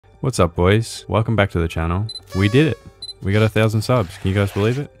What's up, boys? Welcome back to the channel. We did it. We got 1,000 subs. Can you guys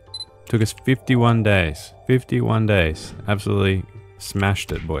believe it? Took us 51 days. 51 days. Absolutely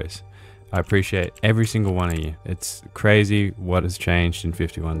smashed it, boys. I appreciate every single one of you. It's crazy what has changed in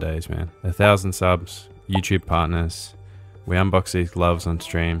 51 days, man. 1,000 subs, YouTube partners. We unbox these gloves on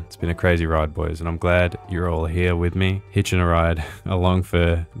stream. It's been a crazy ride, boys, and I'm glad you're all here with me, hitching a ride along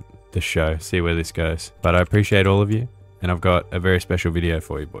for the show, see where this goes. But I appreciate all of you, and I've got a very special video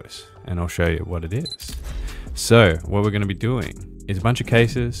for you, boys, and I'll show you what it is. So what we're going to be doing is a bunch of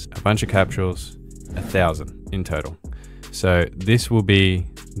cases, a bunch of capsules, 1,000 in total. So this will be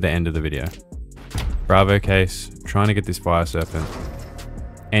the end of the video. Bravo case, trying to get this fire serpent.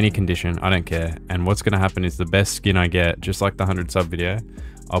 Any condition, I don't care. And what's going to happen is the best skin I get, just like the 100 sub video,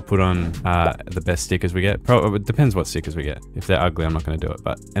 I'll put on the best stickers we get. It depends what stickers we get. If they're ugly, I'm not going to do it.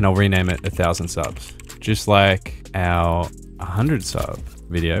 And I'll rename it 1,000 subs. Just like our 100 sub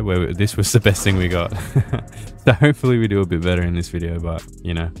video, where this was the best thing we got. So hopefully we do a bit better in this video, but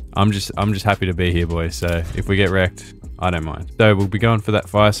you know, I'm just happy to be here, boys. So if we get wrecked, I don't mind. So we'll be going for that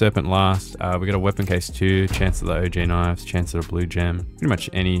fire serpent last. We got a weapon case 2, chance of the OG knives, chance of a blue gem. Pretty much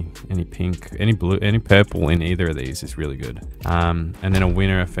any pink, any blue, any purple in either of these is really good. And then a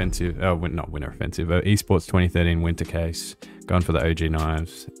winter offensive, not winter offensive, esports 2013 winter case. Going for the OG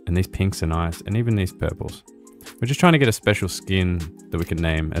knives, and these pinks are nice, and even these purples. We're just trying to get a special skin that we can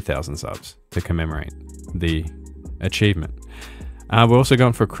name 1,000 subs to commemorate the achievement. We're also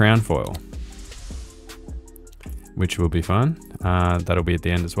going for a crown foil, which will be fun. That'll be at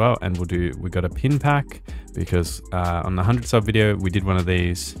the end as well. And we got a pin pack because on the 100 sub video, we did one of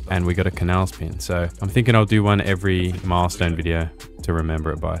these and we got a canals pin. So I'm thinking I'll do one every milestone video to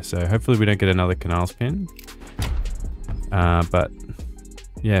remember it by. So hopefully we don't get another canals pin. But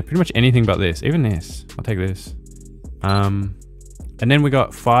yeah, pretty much anything but this, even this, I'll take this. And then we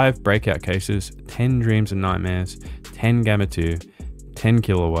got 5 breakout cases, 10 dreams and nightmares, 10 gamma 2, 10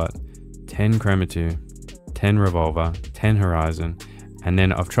 kilowatt, 10 chroma 2, 10 revolver, 10 horizon. And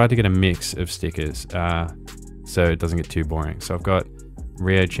then I've tried to get a mix of stickers, so it doesn't get too boring. So I've got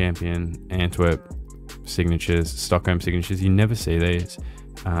Rio champion, Antwerp signatures, Stockholm signatures. You never see these.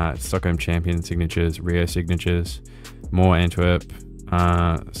 Stockholm champion signatures, Rio signatures, more Antwerp,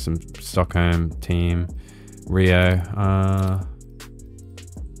 some Stockholm team, Rio,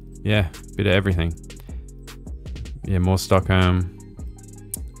 yeah, bit of everything. Yeah, more Stockholm,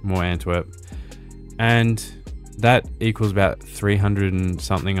 more Antwerp, and that equals about 300 and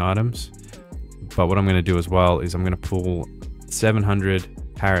something items. But what I'm going to do as well is I'm going to pull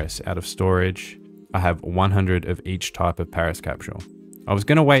 700 Paris out of storage. I have 100 of each type of Paris capsule. I was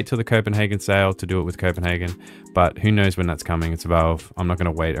going to wait till the Copenhagen sale to do it with Copenhagen, but who knows when that's coming. It's Valve. I'm not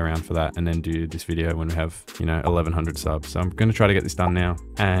going to wait around for that and then do this video when we have, you know, 1,100 subs. So I'm going to try to get this done now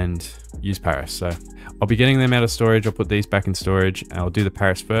and use Paris. So I'll be getting them out of storage. I'll put these back in storage. I'll do the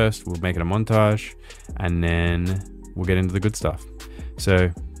Paris first. We'll make it a montage and then we'll get into the good stuff.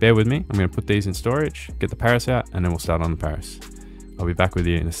 So bear with me. I'm going to put these in storage, get the Paris out, and then we'll start on the Paris. I'll be back with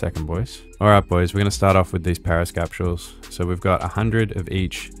you in a second, boys. All right, boys, we're going to start off with these Paris capsules. So we've got 100 of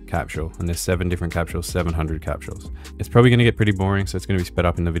each capsule, and there's 7 different capsules, 700 capsules. It's probably going to get pretty boring, so it's going to be sped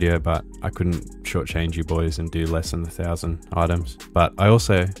up in the video, but I couldn't shortchange you boys and do less than 1,000 items. But I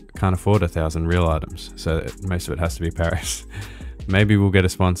also can't afford 1,000 real items, so most of it has to be Paris. Maybe we'll get a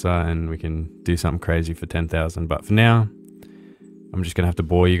sponsor and we can do something crazy for 10,000. But for now, I'm just going to have to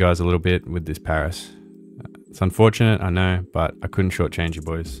bore you guys a little bit with this Paris. It's unfortunate, I know, but I couldn't shortchange you,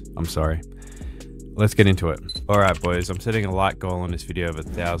 boys. I'm sorry. Let's get into it. All right, boys, I'm setting a like goal on this video of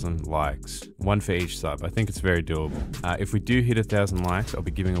 1,000 likes, 1 for each sub. I think it's very doable. If we do hit 1,000 likes, I'll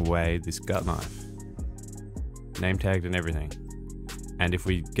be giving away this gut knife, name tagged and everything. And if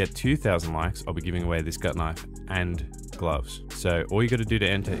we get 2,000 likes, I'll be giving away this gut knife and gloves. So all you got to do to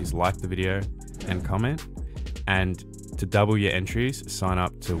enter is like the video and comment. And to double your entries, sign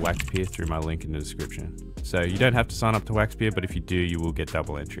up to Waxpeer through my link in the description. So you don't have to sign up to Waxpeer, but if you do, you will get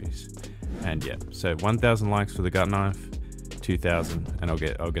double entries. And yeah, so 1,000 likes for the gut knife, 2,000, and I'll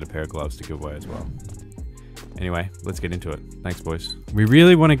get a pair of gloves to give away as well. Anyway, let's get into it. Thanks, boys. We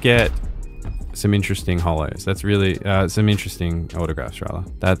really want to get some interesting holos. That's really some interesting autographs, rather.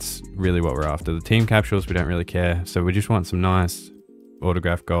 That's really what we're after. The team capsules, we don't really care. So we just want some nice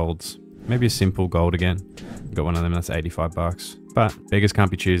autograph golds. Maybe a simple gold again. Got one of them, that's 85 bucks. But beggars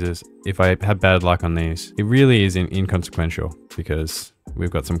can't be choosers. If I have bad luck on these, it really is inconsequential because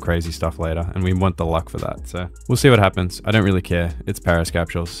we've got some crazy stuff later and we want the luck for that. So we'll see what happens. I don't really care. It's Paris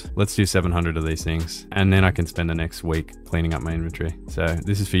capsules. Let's do 700 of these things and then I can spend the next week cleaning up my inventory. So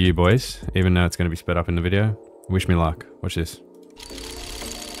this is for you, boys, even though it's going to be sped up in the video. Wish me luck. Watch this.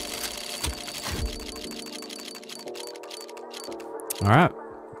 All right.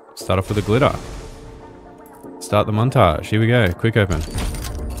 Start off with a glitter. Start the montage. Here we go. Quick open.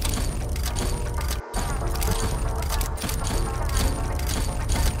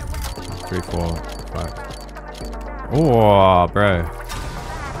 Three, 4, 5. Oh, bro.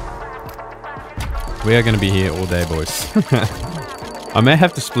 We are going to be here all day, boys. I may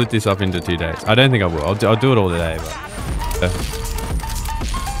have to split this up into 2 days. I don't think I will. I'll do it all day, but...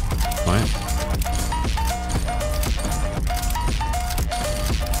 Right.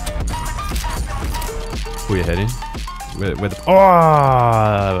 Pull your head in. Where the...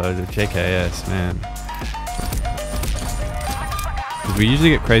 Oh! The JKS, man. We usually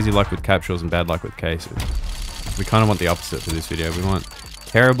get crazy luck with capsules and bad luck with cases. We kind of want the opposite for this video. We want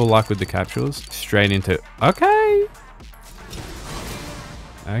terrible luck with the capsules, straight into... Okay!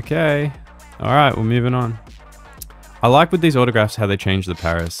 Okay. Alright, we're moving on. I like with these autographs how they change the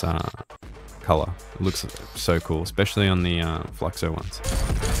Paris color. It looks so cool, especially on the Fluxo ones.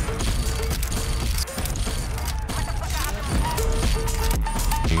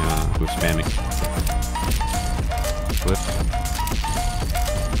 We're spamming. Flip.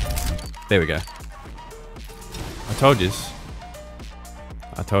 There we go. I told yous.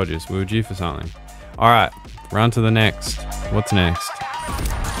 I told yous. We were due for something. Alright, round to the next. What's next?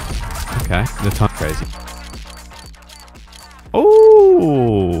 Okay, the time crazy.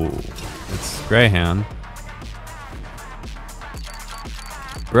 Oh, it's Greyhound.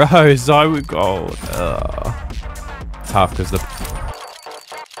 Bro, Zywoot Gold. Tough because the...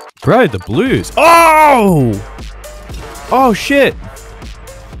 Bro, the blues. Oh! Oh, shit.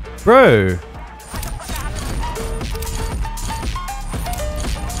 Bro.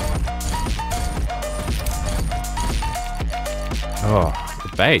 Oh,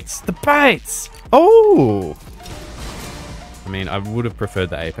 the baits. The baits! Oh! I mean, I would have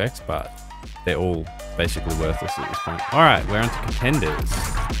preferred the Apex, but they're all basically worthless at this point. Alright, we're on to contenders.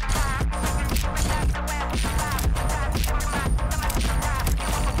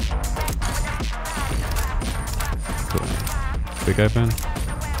 Quick open.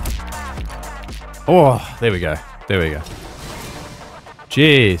 Oh, there we go. There we go.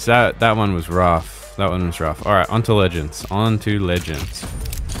 Jeez, that one was rough. That one was rough. Alright, on to Legends. On to Legends.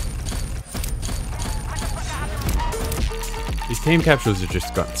 These team capsules have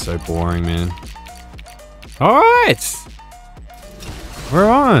just gotten so boring, man. Alright! We're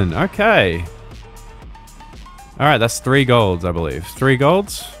on. Okay. Alright, that's 3 golds, I believe. 3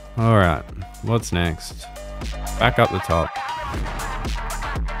 golds? Alright. What's next? Back up the top.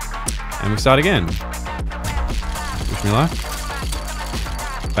 And we start again. Wish me luck.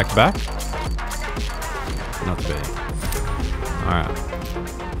 Back to back. Not to be.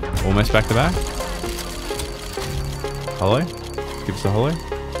 Alright. Almost back to back. Hollow. Give us a hollow.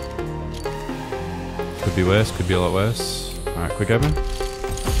 Could be worse, could be a lot worse. Alright, quick open.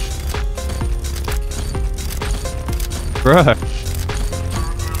 Bro.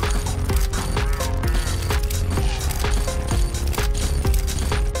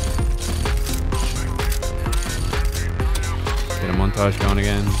 Montage going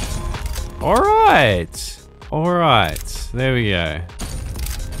again. Alright. Alright. There we go.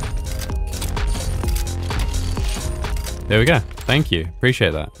 There we go. Thank you.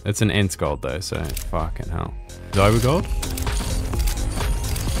 Appreciate that. It's an Ents gold though, so fucking hell. Zywoot gold?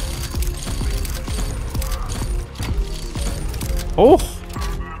 Oh!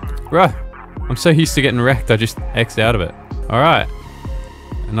 Bro. I'm so used to getting wrecked, I just X'd out of it. Alright.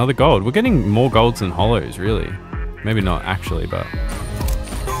 Another gold. We're getting more golds than hollows, really. Maybe not actually, but...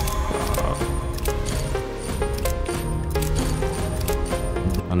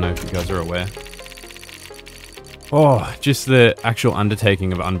 I don't know if you guys are aware. Oh, just the actual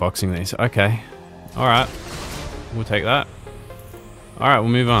undertaking of unboxing these. Okay. Alright. We'll take that. Alright, we'll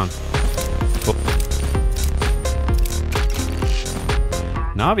move on. Cool.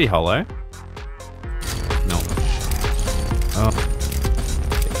 Navi hollow. No. Oh.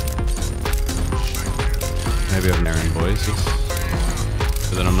 Maybe I've narrowed boys, just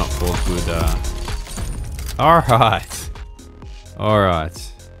so that I'm not called good. Alright. Alright.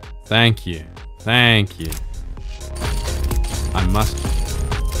 Thank you. Thank you. I must.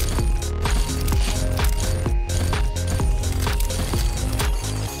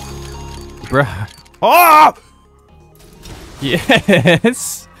 Bruh. Oh!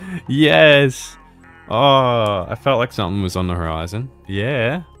 Yes! Yes! Oh, I felt like something was on the horizon.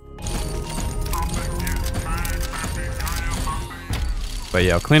 Yeah. But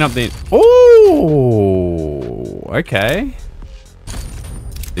yeah, I'll clean up the... Oh! Okay.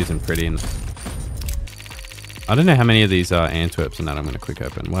 Isn't pretty. I don't know how many of these are Antwerps and that I'm going to quick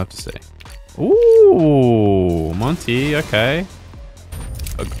open. We'll have to see. Ooh! Monty, okay.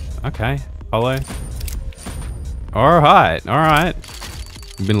 Okay. Hollow. Alright. Alright.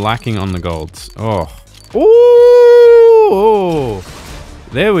 We've been lacking on the golds. Oh. Ooh!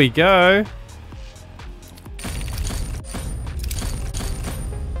 There we go.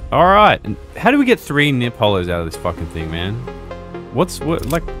 Alright. How do we get 3 nip hollows out of this fucking thing, man? What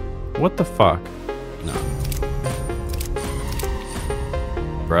the fuck? No.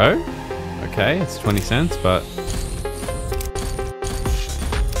 Bro? Okay, it's 20 cents, but...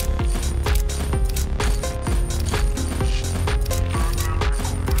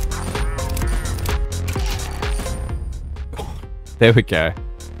 There we go.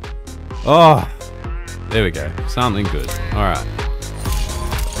 Oh! There we go. Something good. Alright.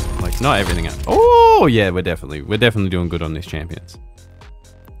 Like, not everything else. Oh, yeah, we're definitely doing good on these champions.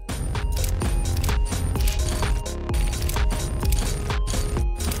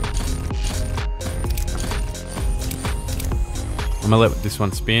 I'm gonna let this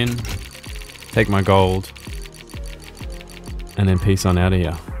one spin, take my gold, and then peace on out of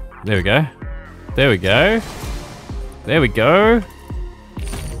here. There we go. There we go. There we go.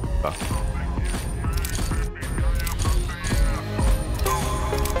 Oh.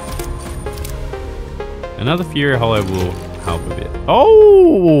 Another Fury Hollow will help a bit.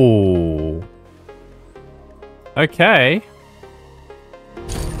 Oh! Okay.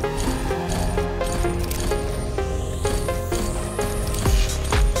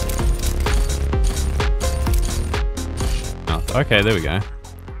 Oh, okay, there we go.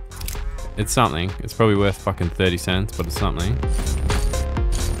 It's something. It's probably worth fucking 30 cents, but it's something.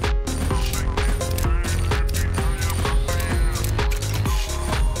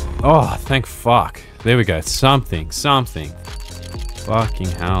 Oh, thank fuck. There we go. Something. Fucking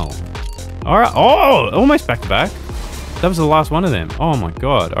hell. Alright. Oh, almost back to back. That was the last one of them. Oh my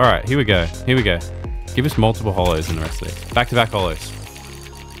god. Alright, here we go. Here we go. Give us multiple hollows in the rest of these. Back to back hollows.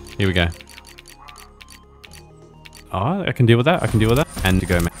 Here we go. Oh, I can deal with that. I can deal with that. And to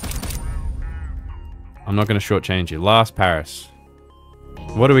go, man. I'm not going to shortchange you. Last Paris.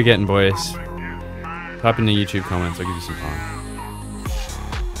 What are we getting, boys? Type in the YouTube comments. I'll give you some time.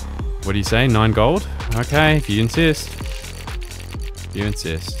 What do you say? 9 gold? Okay, if you insist. If you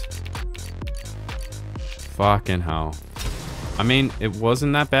insist. Fucking hell. I mean, it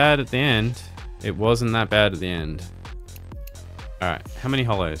wasn't that bad at the end. It wasn't that bad at the end. Alright, how many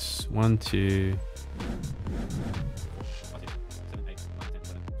hollows? 1, 2... 7, 8, 9, 10,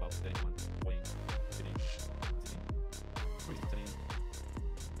 11, 12, 13, 14, 15, 16, 17, 18,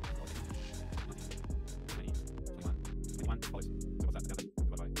 19, 20, 21, 22, 23, 24, 25, 26, 27, 28,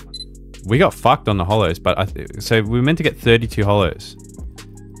 29, 30. We got fucked on the hollows, but so we were meant to get 32 hollows.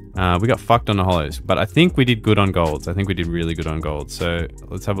 We got fucked on the hollows, but I think we did good on golds. I think we did really good on golds. So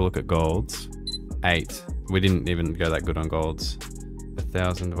let's have a look at golds. 8. We didn't even go that good on golds.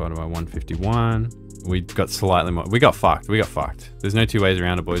 1,000 divided by 151. We got slightly more. We got fucked. We got fucked. There's no two ways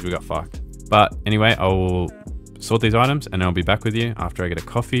around it, boys. We got fucked. But anyway, I will sort these items and I'll be back with you after I get a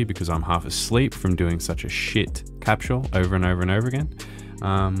coffee because I'm half asleep from doing such a shit capsule over and over and over again.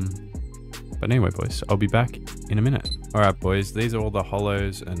 But anyway, boys, I'll be back in a minute. All right, boys, these are all the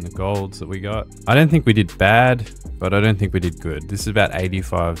hollows and the golds that we got. I don't think we did bad, but I don't think we did good. This is about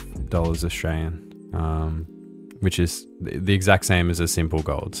 $85 Australian, which is the exact same as a simple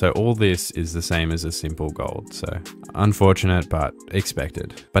gold. So all this is the same as a simple gold. So unfortunate, but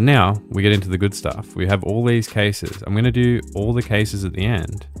expected. But now we get into the good stuff. We have all these cases. I'm gonna do all the cases at the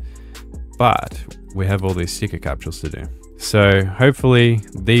end, but we have all these sticker capsules to do. So hopefully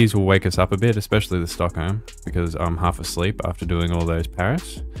these will wake us up a bit, especially the Stockholm, because I'm half asleep after doing all those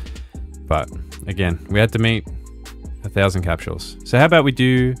Paris. But again, we had to meet 1,000 capsules. So how about we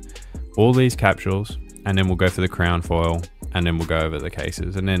do all these capsules and then we'll go for the crown foil and then we'll go over the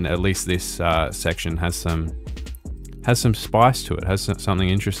cases. And then at least this section has some spice to it, has something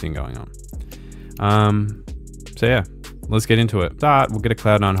interesting going on. So yeah, let's get into it. We'll get a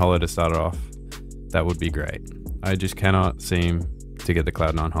Cloud9 Hollow to start it off. That would be great. I just cannot seem to get the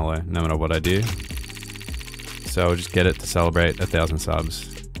Cloud9 Hollow, no matter what I do. So I'll just get it to celebrate 1,000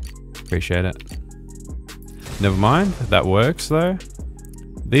 subs. Appreciate it. Never mind, that works though.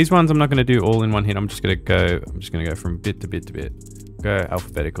 These ones I'm not going to do all in one hit. I'm just going to go from bit to bit to bit. Go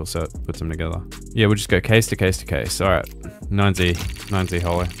alphabetical so it puts them together. Yeah, we'll just go case to case to case. All right, 9Z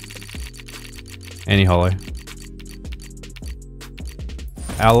hollow. Any hollow.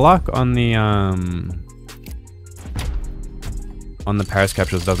 Our luck on the Paris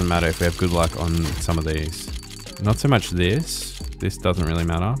capsules doesn't matter if we have good luck on some of these. Not so much this. This doesn't really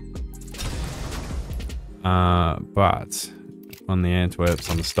matter. But on the Antwerps,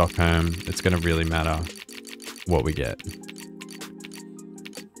 on the Stockholm, it's going to really matter what we get.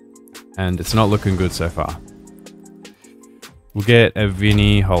 and it's not looking good so far. We'll get a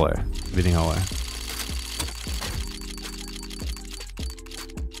Vinny Holo. Vinny Holo.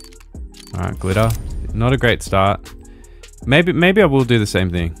 Alright, glitter. Not a great start. Maybe I will do the same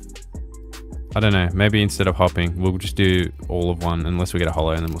thing. I don't know. Maybe instead of hopping, we'll just do all of one unless we get a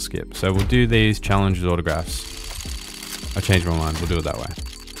holo and then we'll skip. So we'll do these challenges autographs. I changed my mind. We'll do it that way.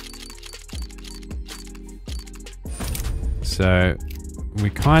 So we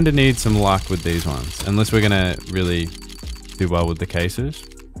kind of need some luck with these ones. Unless we're going to really do well with the cases.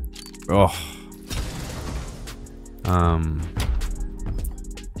 Oh. I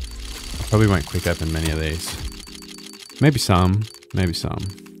probably won't quick open many of these. Maybe some. Maybe some.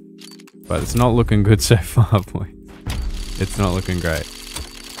 But it's not looking good so far, boy. It's not looking great.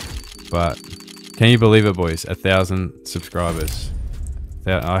 But can you believe it, boys? 1,000 subscribers.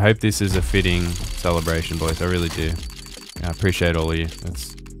 I hope this is a fitting celebration, boys. I really do. I appreciate all of you.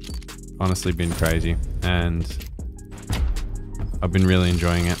 It's honestly been crazy. And I've been really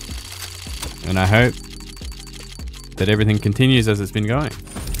enjoying it. And I hope that everything continues as it's been going.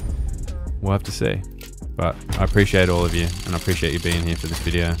 We'll have to see. But I appreciate all of you. And I appreciate you being here for this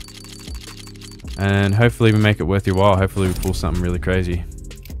video. And hopefully we make it worth your while. Hopefully we pull something really crazy.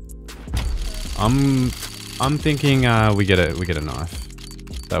 I'm thinking we get a knife.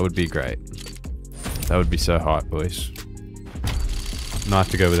 That would be great. That would be so hot, boys. Knife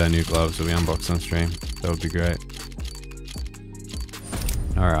to go with our new gloves that we unboxed on stream. That would be great.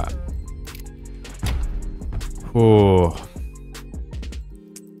 Alright. Oh.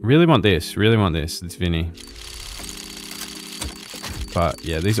 Really want this. Really want this. It's Vinny. But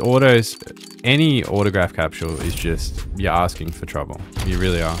yeah, these autos, any autograph capsule is just, you're asking for trouble. You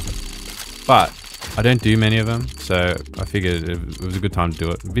really are. But I don't do many of them, so I figured it was a good time to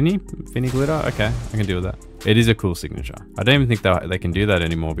do it. Vinny glitter? Okay, I can deal with that. It is a cool signature. I don't even think they can do that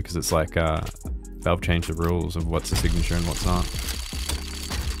anymore because it's like Valve changed the rules of what's a signature and what's not.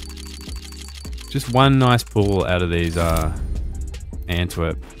 Just one nice pull out of these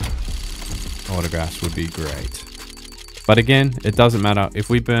Antwerp autographs would be great. But again, it doesn't matter. If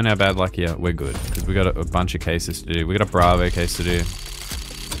we burn our bad luck here, we're good. Because we got a bunch of cases to do. We got a Bravo case to do.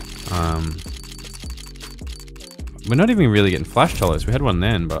 We're not even really getting flash tolos. We had one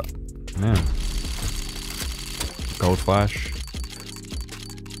then, but man. Gold flash.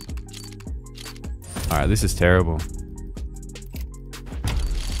 Alright, this is terrible.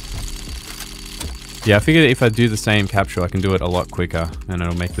 Yeah, I figured if I do the same capsule, I can do it a lot quicker and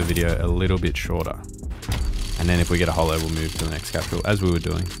it'll make the video a little bit shorter. And then if we get a holo, we'll move to the next capsule as we were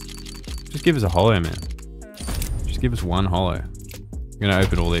doing. Just give us a holo, man. Just give us one holo. I'm gonna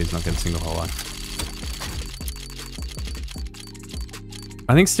open all these, not get a single holo.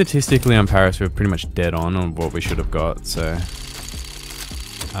 I think statistically on Paris, we're pretty much dead on what we should have got, so...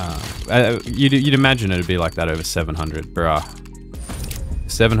 you'd imagine it'd be like that over 700, bruh.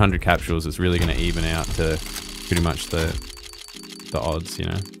 700 capsules is really going to even out to pretty much the odds, you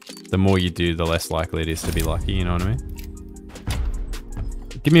know. The more you do, the less likely it is to be lucky, you know what I mean?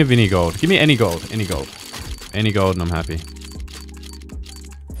 Give me a Vinny gold. Give me any gold. Any gold. Any gold and I'm happy.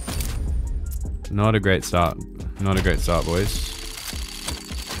 Not a great start. Not a great start, boys.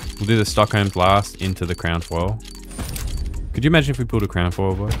 We'll do the Stockholm's last into the crown foil. Could you imagine if we pulled a crown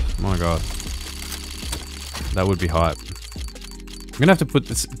foil, boys? My god. That would be hype. I'm gonna have to put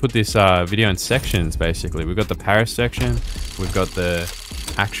this video in sections, basically. We've got the Paris section, we've got the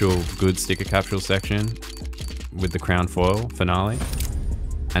actual good sticker capsule section with the crown foil finale,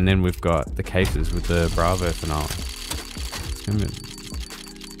 and then we've got the cases with the Bravo finale. It's gonna be...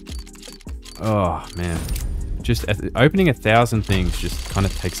 Oh man, just opening 1,000 things just kind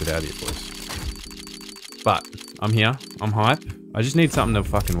of takes it out of you, boys. But I'm here, I'm hype. I just need something to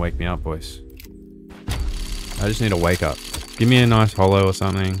fucking wake me up, boys. I just need a wake up. Give me a nice holo or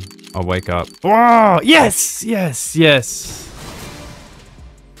something. I'll wake up. Oh, yes, yes, yes.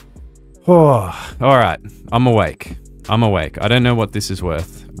 Oh, all right. I'm awake. I'm awake. I don't know what this is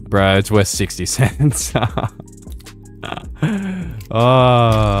worth. Bro, it's worth 60 cents.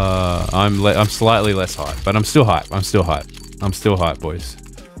 Oh, I'm slightly less hype, but I'm still hype. I'm still hype. I'm still hype, boys.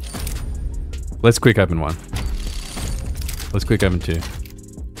 Let's quick open one. Let's quick open two.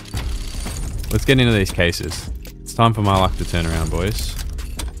 Let's get into these cases. It's time for my luck to turn around, boys.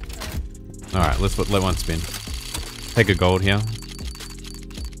 Alright, let's let one spin. Take a gold here.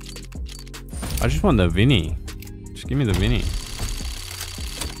 I just want the Vinny. Just give me the Vinny.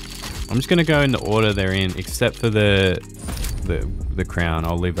 I'm just gonna go in the order they're in, except for the crown.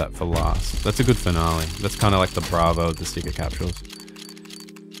 I'll leave that for last. That's a good finale. That's kind of like the Bravo of the sticker capsules.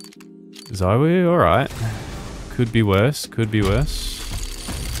 Zoe, alright. Could be worse. Could be worse.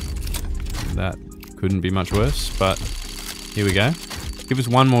 couldn't be much worse, but here we go. Give us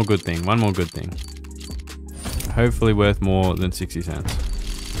one more good thing, one more good thing. Hopefully worth more than 60 cents.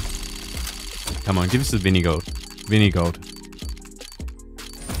 Come on, give us the Vinny Gold. Vinny Gold.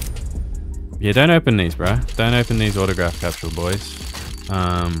 Yeah, don't open these, bro. Don't open these autograph capsule, boys.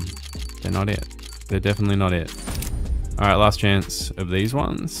 They're not it. They're definitely not it. All right, last chance of these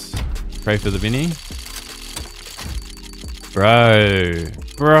ones. Pray for the Vinny.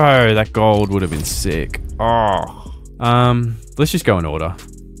 Bro, that gold would have been sick. Oh. Let's just go in order.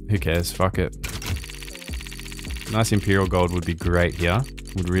 Who cares? Fuck it. Nice Imperial Gold would be great here.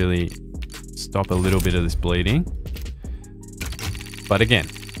 Would really stop a little bit of this bleeding. But again,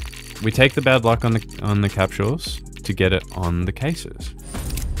 we take the bad luck on the capsules to get it on the cases.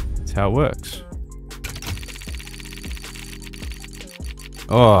 That's how it works.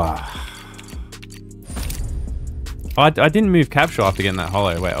 Oh. I didn't move capsule after getting that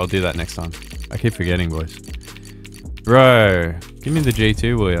holo. Wait, I'll do that next time. I keep forgetting, boys. Bro, give me the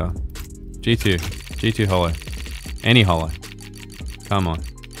G2, will ya? G2 holo. Any holo. Come on.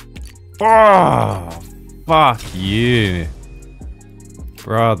 Oh, fuck you.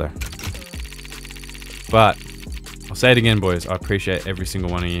 Brother. But, I'll say it again, boys. I appreciate every single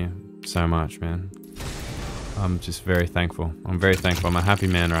one of you so much, man. I'm just very thankful. I'm very thankful. I'm a happy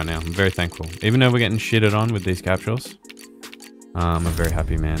man right now. I'm very thankful. Even though we're getting shitted on with these capsules, I'm a very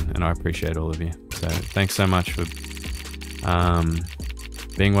happy man, and I appreciate all of you. So thanks so much for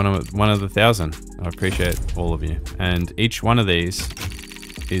being one of the 1,000. I appreciate all of you, and each one of these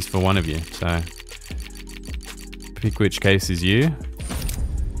is for one of you. So pick which case is you.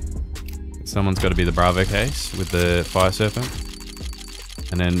 Someone's got to be the Bravo case with the Fire Serpent.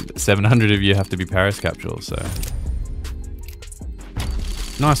 And then 700 of you have to be Paris capsules, so.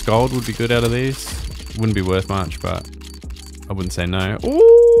 Nice gold would be good out of these. Wouldn't be worth much, but I wouldn't say no.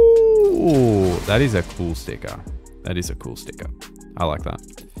 Ooh, that is a cool sticker. That is a cool sticker. I like that.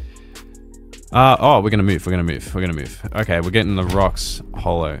 Oh, we're gonna move. Okay, we're getting the Rocks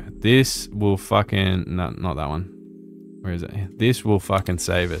holo. This will fucking, no, not that one. Where is it? This will fucking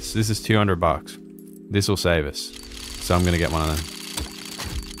save us. This is 200 bucks. This will save us. So I'm gonna get one of them.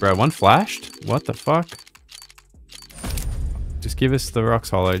 Bro, one flashed? What the fuck? Just give us the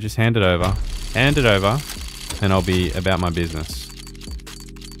Rocks holo. Just hand it over. Hand it over. And I'll be about my business.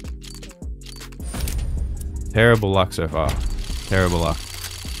 Terrible luck so far. Terrible luck.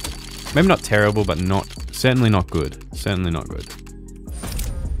 Maybe not terrible, but certainly not good. Certainly not good.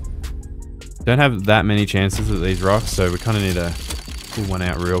 Don't have that many chances at these rocks, so we kind of need to pull one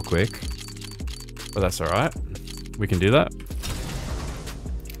out real quick. But that's alright. We can do that.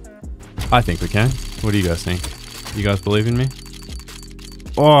 I think we can. What do you guys think? You guys believe in me?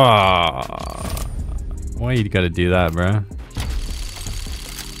 Oh, why you gotta do that, bro?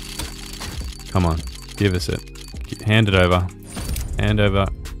 Come on, give us it. Hand it over. Hand over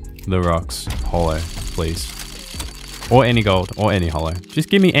the Rocks holo, please. Or any gold, or any holo. Just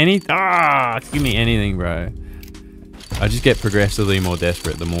give me any. Just give me anything, bro. I just get progressively more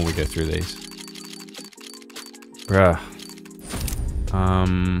desperate the more we go through these. Bruh.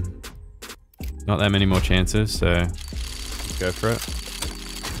 Not that many more chances, so go for it.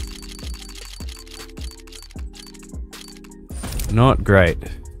 Not great.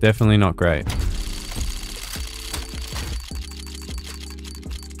 Definitely not great.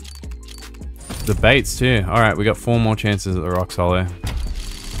 The baits too. Alright, we got 4 more chances at the Rocks holo.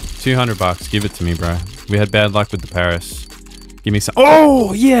 200 bucks. Give it to me, bro. We had bad luck with the Paris. Give me some.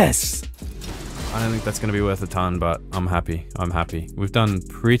 Oh, yes! I don't think that's going to be worth a ton, but I'm happy. I'm happy. We've done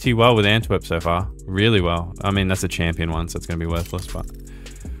pretty well with Antwerp so far. Really well. I mean, that's a champion one, so it's going to be worthless, but...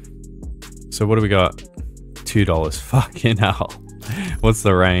 So what do we got? $2. Fucking hell. What's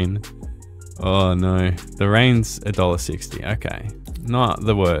the rain? Oh, no. The rain's $1.60. Okay. Not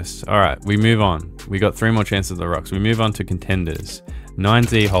the worst. All right, we move on. We got 3 more chances of the Rocks. We move on to contenders.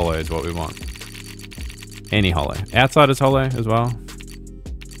 9Z holo is what we want. Any holo. Outsiders holo as well.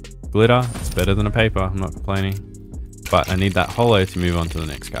 Glitter, it's better than a paper, I'm not complaining. But I need that holo to move on to the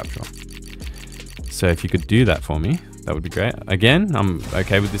next capsule. So if you could do that for me, that would be great. Again, I'm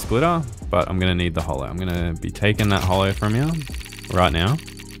okay with this glitter, but I'm gonna need the holo. I'm gonna be taking that holo from you right now.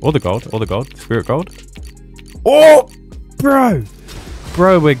 Or the gold, spirit gold. Oh, bro!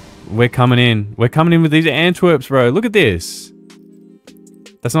 Bro, we're coming in. We're coming in with these Antwerps, bro. Look at this.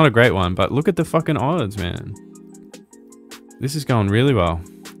 That's not a great one, but look at the fucking odds, man. This is going really well.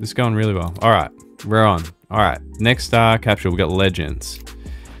 This is going really well. All right, we're on. All right, next capsule, we got Legends.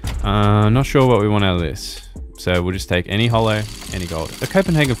 Not sure what we want out of this. So we'll just take any holo, any gold. The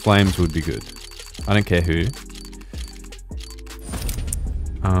Copenhagen Flames would be good. I don't care who.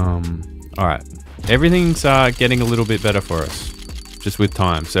 All right, Everything's getting a little bit better for us, just with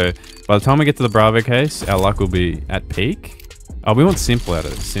time. So by the time we get to the Bravo case, our luck will be at peak. Oh, we want simple out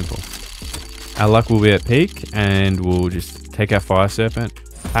of this, simple. Our luck will be at peak, and we'll just take our Fire Serpent,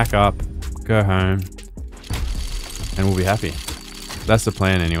 pack up, go home, and we'll be happy. That's the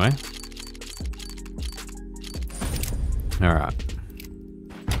plan anyway. All right.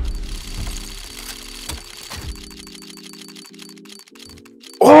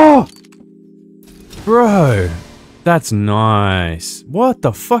 Oh! Bro, that's nice. What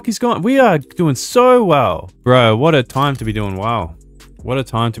the fuck is going on? We are doing so well. Bro, what a time to be doing well. What a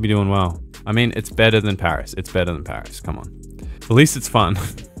time to be doing well. I mean, it's better than Paris. It's better than Paris. Come on. At least it's fun.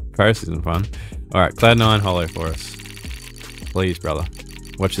 Paris isn't fun. All right, Cloud9 holo for us. Please, brother.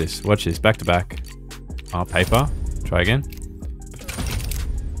 Watch this. Watch this. Back to back. Oh, paper. Try again.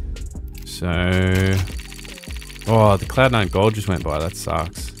 So... Oh, the Cloud9 gold just went by. That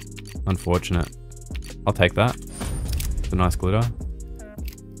sucks. Unfortunate. I'll take that. It's a nice glitter.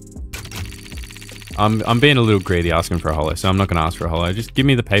 I'm being a little greedy asking for a holo, so I'm not going to ask for a holo. Just give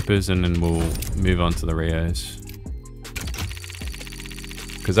me the papers and then we'll move on to the Rios.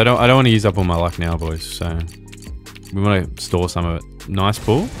 Because I don't want to use up all my luck now, boys. So we want to store some of it. Nice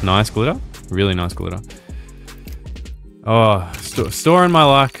pull. Nice glitter. Really nice glitter. Oh, storing my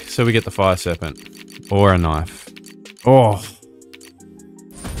luck so we get the Fire Serpent. Or a knife. Oh.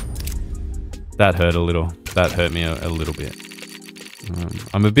 That hurt a little. That hurt me a little bit.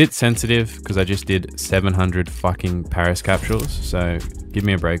 I'm a bit sensitive because I just did 700 fucking Paris capsules. So give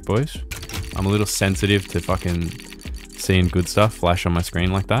me a break, boys. I'm a little sensitive to fucking seeing good stuff flash on my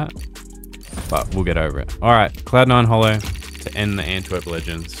screen like that. But we'll get over it. All right, Cloud9 holo to end the Antwerp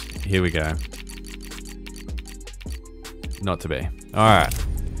Legends. Here we go. Not to be. All right.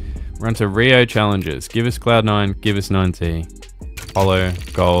 We're on to Rio challenges. Give us Cloud9, give us 9T. Holo,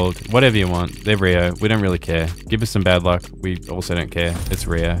 gold, whatever you want. They're Rio. We don't really care. Give us some bad luck. We also don't care. It's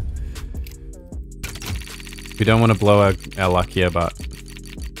Rio. We don't want to blow our luck here, but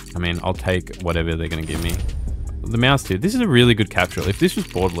I mean, I'll take whatever they're going to give me. The mouse too. This is a really good capsule. If this was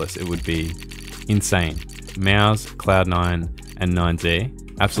borderless, it would be insane. Mouse, Cloud9, and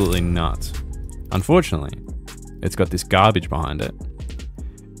 9Z. Absolutely nuts. Unfortunately, it's got this garbage behind it.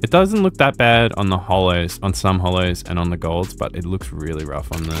 It doesn't look that bad on the holos, on some holos and on the golds, but it looks really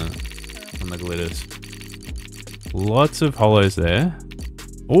rough on the glitters. Lots of holos there.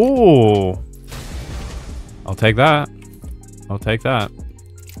 Oh, I'll take that. I'll take that.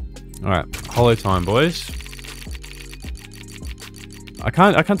 All right, holo time, boys. I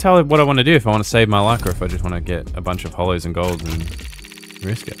can't tell what I want to do, if I want to save my luck or if I just want to get a bunch of holos and golds and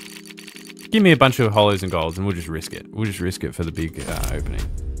risk it. Give me a bunch of holos and golds and we'll just risk it. We'll just risk it for the big opening.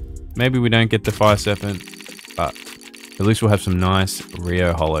 Maybe we don't get the Fire Serpent, but at least we'll have some nice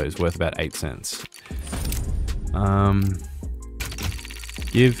Rio holos worth about 8 cents.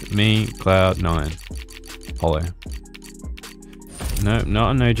 Give me Cloud9 holo. No,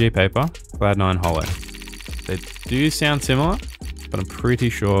 not an OG paper. Cloud9 holo. They do sound similar, but I'm pretty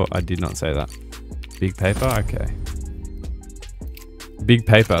sure I did not say that. Big paper? Okay. Big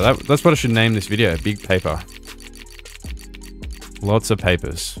paper. That's what I should name this video. Big paper. Lots of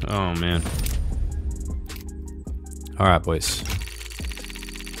papers. Oh, man. All right, boys.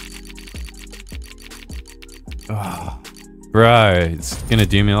 Oh, bro, it's going to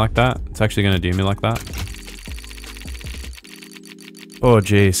do me like that. It's actually going to do me like that. Oh,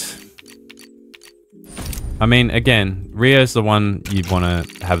 jeez. I mean, again, Rio's the one you'd want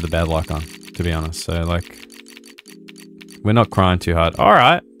to have the bad luck on, to be honest. So, like, we're not crying too hard. All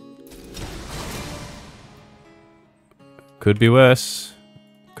right. Could be worse.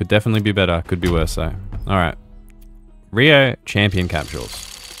 Could definitely be better. Could be worse though. All right. Rio champion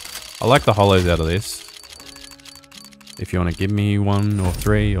capsules. I like the holos out of this. If you want to give me 1 or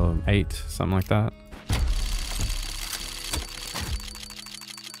 3 or 8, something like that.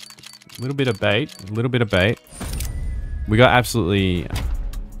 A little bit of bait. A little bit of bait. We got absolutely...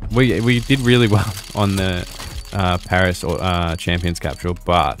 We did really well on the Paris or champions capsule,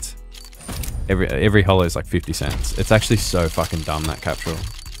 but... Every holo is like 50 cents. It's actually so fucking dumb, that capsule.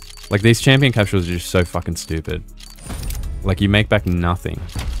 Like, these champion capsules are just so fucking stupid. Like, you make back nothing.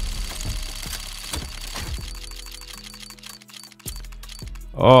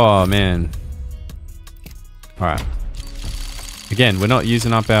 Oh, man. Alright. Again, we're not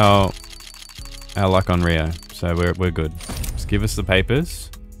using up our luck on Rio, so we're good. Just give us the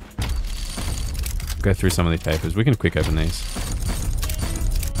papers. Go through some of these papers. We can quick open these.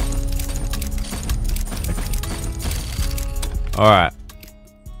 All right.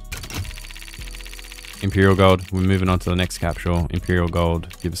 Imperial Gold. We're moving on to the next capsule. Imperial Gold.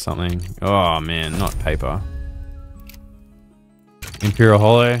 Give us something. Oh, man. Not paper. Imperial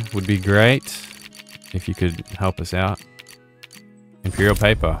Holo would be great if you could help us out. Imperial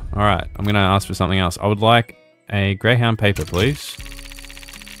Paper. All right. I'm going to ask for something else. I would like a Greyhound Paper, please.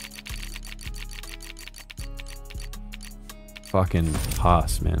 Fucking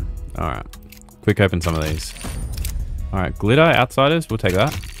pass, man. All right. Quick open some of these. All right. Glitter Outsiders. We'll take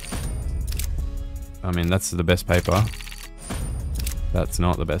that. I mean, that's the best paper. That's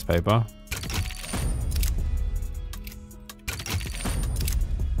not the best paper.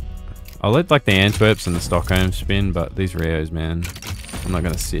 I'll let like the Antwerps and the Stockholm spin, but these Rios, man. I'm not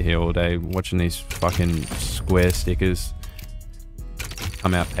going to sit here all day watching these fucking square stickers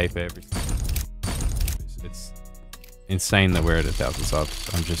come out paper every time. It's insane that we're at 1,000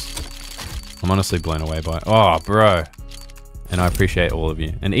 subs. I'm honestly blown away by it. Oh, bro. And I appreciate all of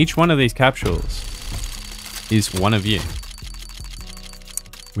you. And each one of these capsules is one of you.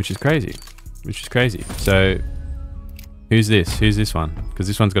 Which is crazy. Which is crazy. So, who's this? Who's this one? Because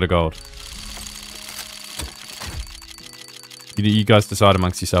this one's got a gold. You guys decide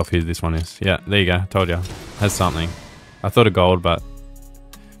amongst yourself who this one is. Yeah, there you go. Told you. Has something. I thought a gold, but...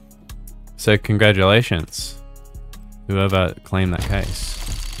 So, congratulations. Whoever claimed that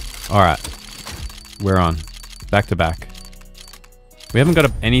case. Alright. We're on. Back to back. We haven't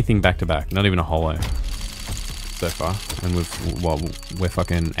got anything back to back. Not even a holo. So far. And we're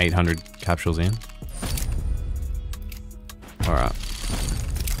fucking 800 capsules in. Alright.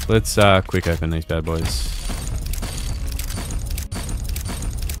 Let's quick open these bad boys.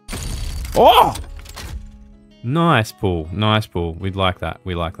 Oh! Nice pull. Nice pull. We'd like that.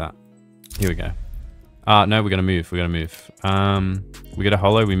 We like that. Here we go. No, we're gonna move. We're gonna move. We get a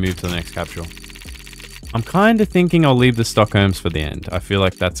holo, we move to the next capsule. I'm kind of thinking I'll leave the Stockholms for the end. I feel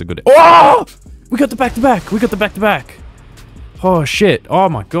like that's a good... Oh! We got the back-to-back. We got the back-to-back. Oh, shit. Oh,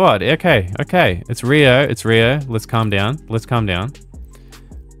 my God. Okay. Okay. It's Rio. It's Rio. Let's calm down. Let's calm down.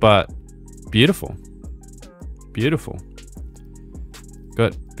 But beautiful. Beautiful.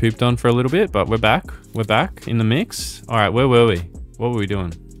 Got pooped on for a little bit, but we're back. We're back in the mix. All right. Where were we? What were we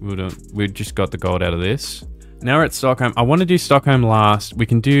doing? We just got the gold out of this. Now we're at Stockholm. I want to do Stockholm last. We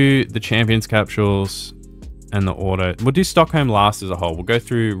can do the Champions capsules and the auto. We'll do Stockholm last as a whole. We'll go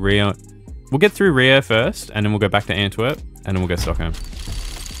through Rio. We'll get through Rio first, and then we'll go back to Antwerp, and then we'll go Stockholm.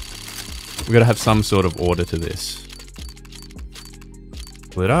 We've got to have some sort of order to this.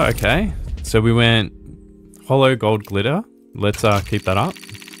 Glitter, okay. So we went holo gold glitter. Let's keep that up.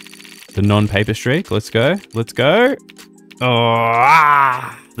 The non-paper streak. Let's go. Let's go.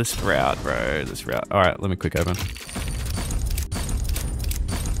 Oh, the sprout, bro. The sprout. All right, let me quick open.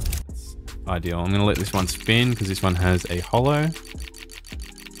 Ideal. I'm gonna let this one spin because this one has a holo.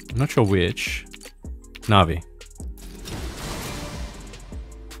 I'm not sure which. Na'Vi.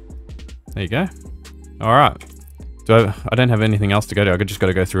 There you go. All right. So I don't have anything else to go to. I just got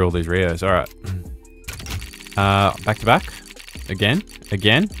to go through all these Rios. All right. Back to back. Again.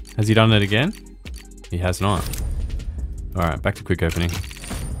 Again. Has he done it again? He has not. All right. Back to quick opening.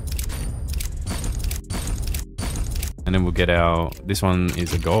 And then we'll get our... This one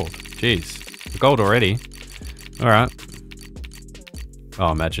is a gold. Jeez. A gold already. All right.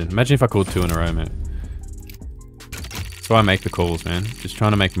 Oh, imagine. Imagine if I called 2 in a row, man. That's why I make the calls, man. Just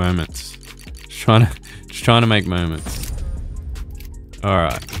trying to make moments. Just trying to make moments. All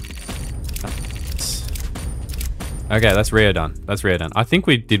right. Okay, that's Rio done. That's Rio done. I think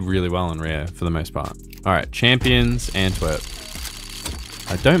we did really well in Rio for the most part. All right, Champions, Antwerp.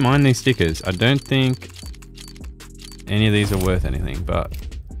 I don't mind these stickers. I don't think any of these are worth anything, but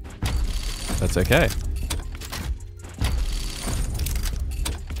that's okay.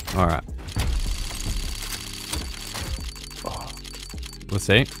 All right. Oh. Let's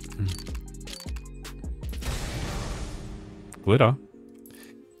see. Glitter.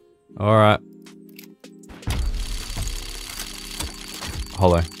 All right.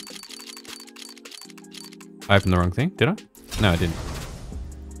 Holo. I opened the wrong thing, did I? No, I didn't.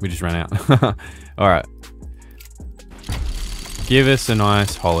 We just ran out. All right. Give us a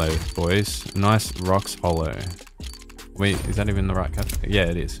nice holo, boys. A nice rocks holo. Wait, is that even the right cut? Yeah,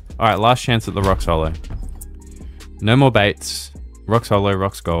 it is. All right, last chance at the rocks holo. No more baits. Rocks holo,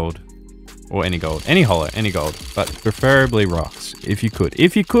 rocks gold. Or any gold. Any holo, any gold. But preferably rocks. If you could.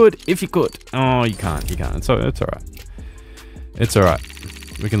 If you could. If you could. Oh, you can't. You can't. It's all right. It's all right.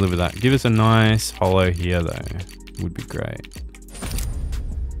 We can live with that. Give us a nice holo here, though. Would be great.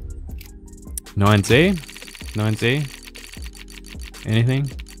 9Z? 9Z? Anything,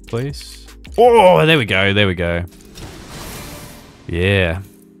 please? Oh, there we go. There we go. Yeah.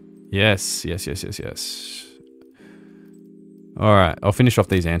 Yes, yes, yes, yes, yes. All right, I'll finish off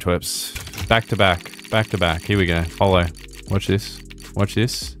these Antwerps. Back to back, back to back. Here we go. Holo. Watch this. Watch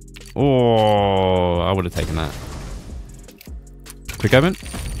this. Oh, I would have taken that. Quick open.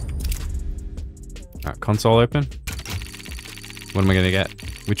 All right, console open. What am I going to get?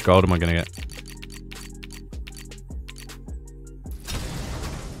 Which gold am I going to get?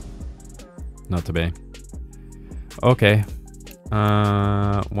 Not to be. Okay.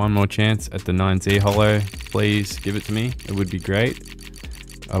 One more chance at the 9Z holo. Please give it to me. It would be great.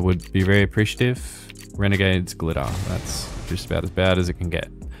 I would be very appreciative. Renegade's glitter. That's just about as bad as it can get.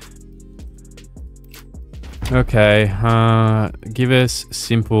 Okay. Give us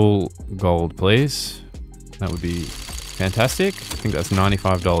simple gold, please. That would be fantastic. I think that's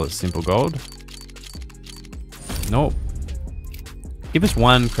 $95 simple gold. Nope. Give us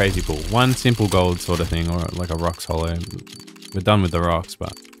one crazy pull. One simple gold sort of thing, or like a rocks holo. We're done with the rocks,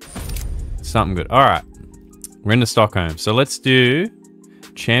 but something good. All right. We're into Stockholm. So let's do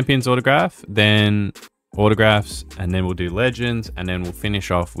Champions autograph, then autographs, and then we'll do legends, and then we'll finish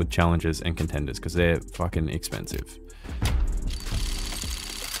off with challenges and contenders because they're fucking expensive.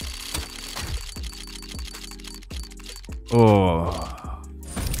 Oh,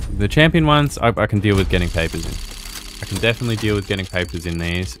 the champion ones, I can deal with getting papers in. I can definitely deal with getting papers in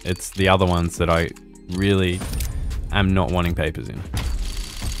these. It's the other ones that I really am not wanting papers in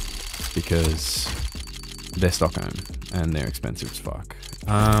because they're Stockholm and they're expensive as fuck.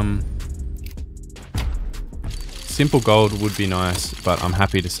 Simple gold would be nice, but I'm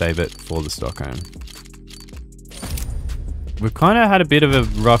happy to save it for the Stockholm. We've kind of had a bit of a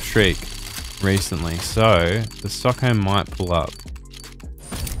rough streak recently, so the Stockholm might pull up.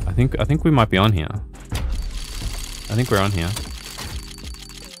 I think we might be on here. I think we're on here.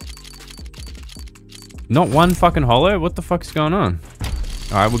 Not one fucking holo? What the fuck is going on?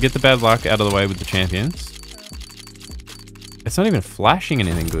 Alright, we'll get the bad luck out of the way with the champions. It's not even flashing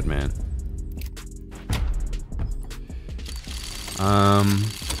anything good, man.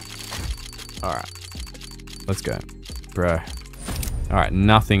 Alright. Let's go. Bro. Alright,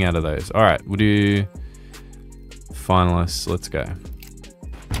 nothing out of those. Alright, we'll do finalists. Let's go.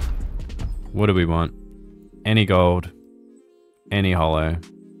 What do we want? Any gold. Any holo.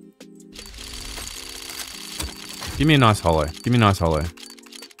 Give me a nice holo. Give me a nice holo.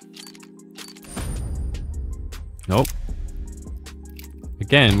 Nope.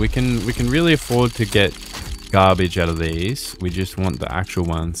 Again, we can really afford to get garbage out of these. We just want the actual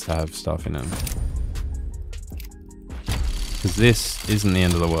ones to have stuff in them. Because this isn't the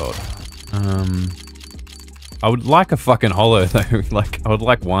end of the world. I would like a fucking holo though. Like, I would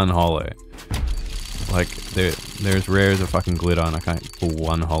like one holo. Like, they're as rare as a fucking glitter and I can't pull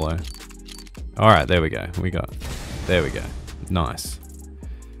one holo. Alright, there we go. There we go. Nice.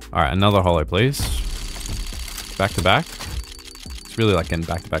 Alright, another holo, please. Back to back. It's really like getting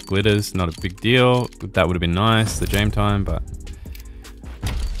back to back glitters. Not a big deal. That would have been nice, the Jame time, but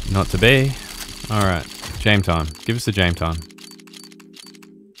not to be. Alright, Jame time. Give us the Jame time.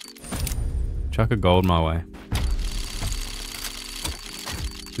 Chuck a gold my way.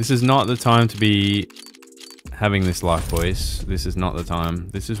 This is not the time to be having this luck, boys. This is not the time.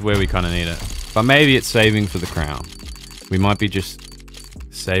 This is where we kind of need it. But maybe it's saving for the crown. We might be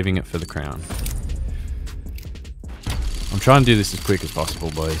just saving it for the crown. I'm trying to do this as quick as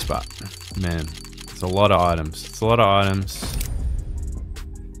possible, boys, but man, it's a lot of items. It's a lot of items.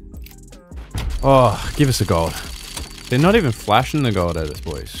 Oh, give us a gold. They're not even flashing the gold at us,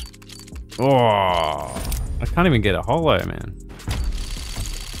 boys. Oh, I can't even get a holo, man.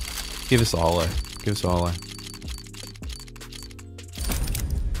 Give us a holo. Give us a holo.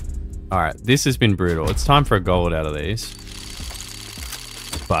 Alright, this has been brutal. It's time for a gold out of these.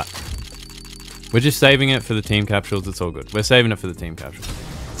 But we're just saving it for the team capsules. It's all good. We're saving it for the team capsules.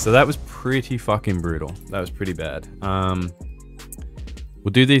 So that was pretty fucking brutal. That was pretty bad.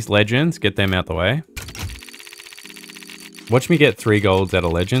 We'll do these legends, get them out the way. Watch me get 3 golds out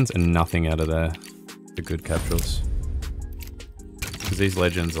of legends and nothing out of the good capsules. Because these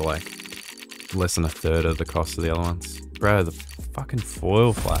legends are like less than a third of the cost of the other ones. Bro, the fucking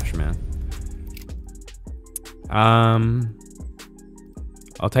foil flash, man.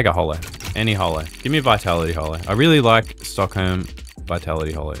 I'll take a holo. Any holo. Give me a vitality holo. I really like Stockholm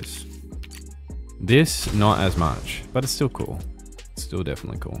vitality holos. This, not as much, but it's still cool. It's still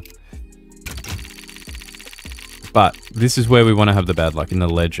definitely cool. But this is where we want to have the bad luck, in the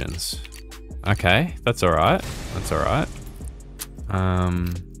legends. Okay, that's alright. That's alright.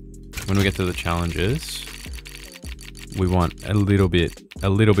 When we get to the challenges, we want a little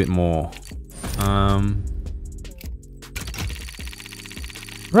bit more.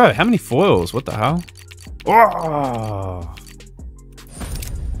 Bro, how many foils? What the hell? Oh!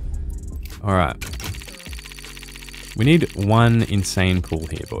 Alright. We need one insane pull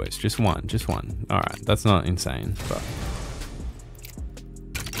here, boys. Just one. Just one. Alright, that's not insane, but...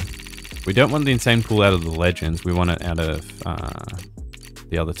 We don't want the insane pull out of the legends. We want it out of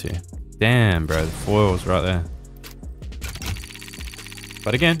the other two. Damn, bro. The foil's right there.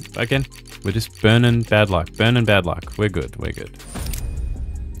 But again, we're just burning bad luck. Burning bad luck. We're good. We're good.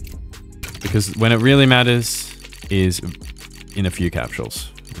 Because when it really matters is in a few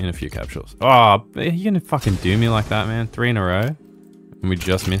capsules. In a few capsules. Oh, are you gonna fucking do me like that, man? 3 in a row? And we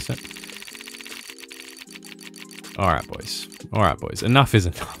just miss it? Alright, boys. Alright, boys. Enough is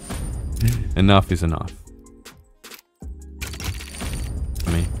enough. Enough is enough.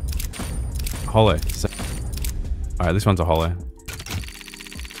 I mean, hollow. Alright, this one's a hollow.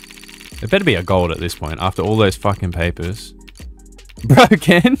 It better be a gold at this point, after all those fucking papers. Bro,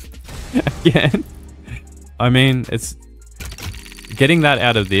 again? Again? I mean, it's... Getting that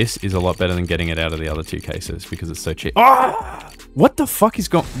out of this is a lot better than getting it out of the other two cases, because it's so cheap. Oh! What the fuck is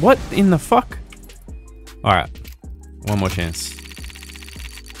going... What in the fuck? Alright. One more chance.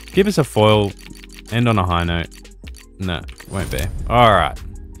 Give us a foil. End on a high note. No, won't be. Alright.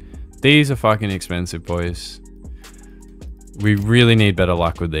 These are fucking expensive, boys. We really need better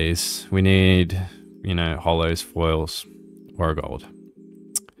luck with these. We need, you know, hollows, foils, or a gold.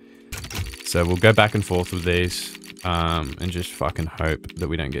 So we'll go back and forth with these and just fucking hope that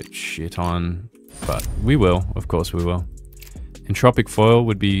we don't get shit on. But we will. Of course we will. Entropic foil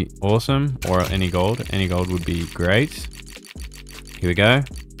would be awesome. Or any gold. Any gold would be great. Here we go.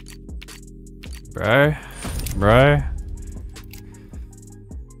 Bro.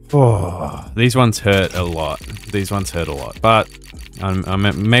 Oh, these ones hurt a lot. These ones hurt a lot. But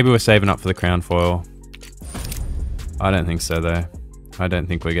maybe we're saving up for the crown foil. I don't think so, though. I don't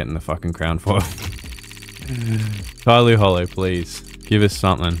think we're getting the fucking crown foil. Tyloo Hollow, please. Give us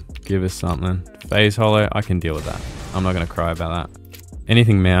something. Give us something. Phase Hollow, I can deal with that. I'm not going to cry about that.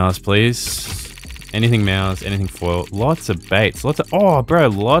 Anything mouse, please. Anything mouse, anything foil. Lots of baits. Lots of... Oh, bro,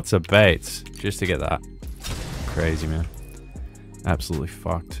 lots of baits. Just to get that. Crazy, man. Absolutely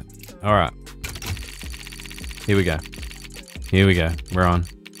fucked. Alright. Here we go. Here we go. We're on.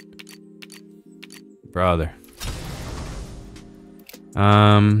 Brother.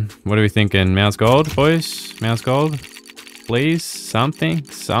 What are we thinking? Mouse gold, boys? Mouse gold? Please? Something?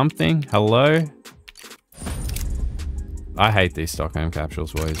 Something? Hello? I hate these Stockholm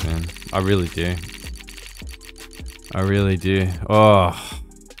capsules, boys, man. I really do. I really do. Oh.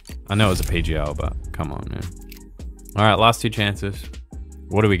 I know it was a PGL, but come on, man. Alright, last two chances.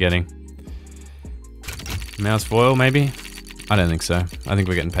 What are we getting? Mouse foil, maybe? I don't think so. I think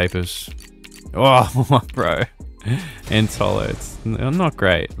we're getting papers. Oh, bro. And solo. It's not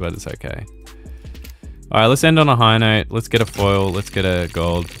great, but it's okay. Alright, let's end on a high note. Let's get a foil. Let's get a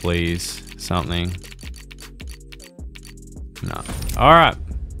gold, please. Something. No. Alright.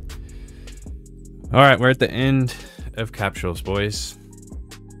 Alright, we're at the end of capsules, boys.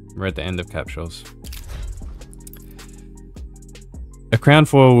 We're at the end of capsules. A crown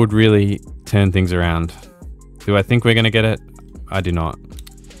foil would really turn things around. Do I think we're going to get it? I do not.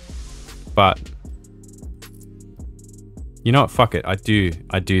 But... You know what? Fuck it. I do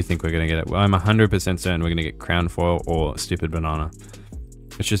think we're going to get it. I'm 100% certain we're going to get crown foil or stupid banana.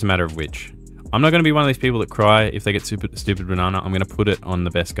 It's just a matter of which. I'm not going to be one of these people that cry if they get stupid banana. I'm going to put it on the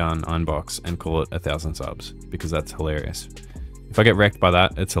best gun unbox and call it 1,000 subs because that's hilarious. If I get wrecked by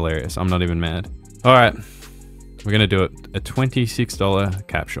that, it's hilarious. I'm not even mad. All right. We're going to do it. A $26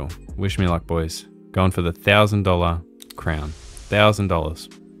 capsule. Wish me luck, boys. Going for the $1,000 crown.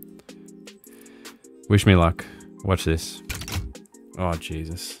 $1,000. Wish me luck. Watch this. Oh,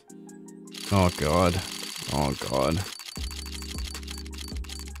 Jesus. Oh, God. Oh, God.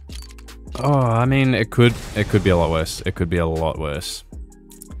 Oh, I mean, it could be a lot worse. It could be a lot worse.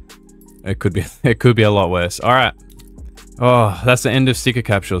 It could be a lot worse. All right. Oh, that's the end of sticker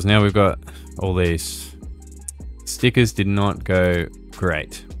capsules. Now we've got all these. Stickers did not go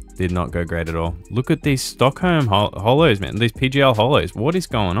great. Did not go great at all. Look at these Stockholm hollows, man. These PGL hollows. What is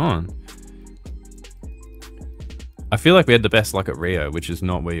going on? I feel like we had the best luck at Rio, which is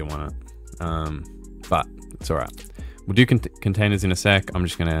not where you want it. But it's all right. We'll do containers in a sec. I'm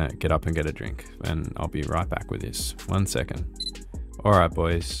just going to get up and get a drink, and I'll be right back with this. 1 second. All right,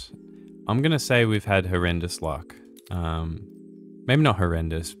 boys. I'm going to say we've had horrendous luck. Maybe not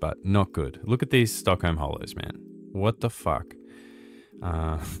horrendous, but not good. Look at these Stockholm hollows, man. What the fuck?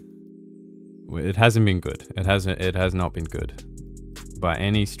 It hasn't been good. It has not been good. By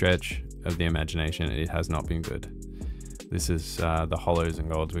any stretch of the imagination, it has not been good. This is the holos and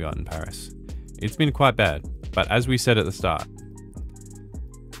golds we got in Paris. It's been quite bad, but as we said at the start,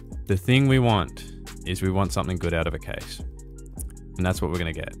 the thing we want is we want something good out of a case. And that's what we're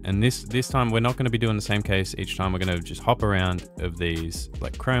going to get. And this time we're not going to be doing the same case each time. We're going to just hop around of these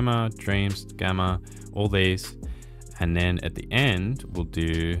like Chroma, Dreams, Gamma, all these. And then at the end, we'll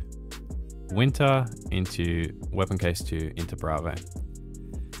do Winter into Weapon Case 2 into Bravo.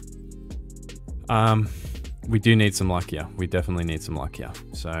 We do need some luck here. We definitely need some luck here.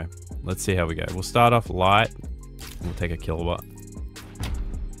 So let's see how we go. We'll start off light. We'll take a Kilowatt.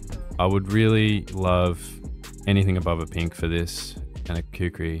 I would really love anything above a pink for this, and a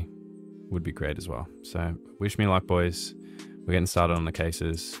Kukri would be great as well. So wish me luck, boys. We're getting started on the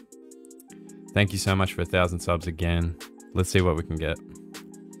cases. Thank you so much for 1,000 subs again. Let's see what we can get.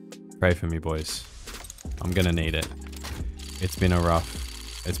 Pray for me, boys. I'm gonna need it. It's been a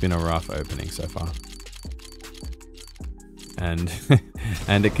rough opening so far. And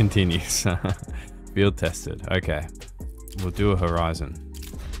and it continues. Field tested. Okay. We'll do a Horizon.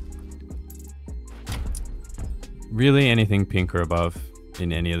 Really anything pink or above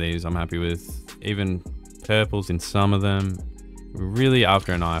in any of these I'm happy with. Even purples in some of them. We're really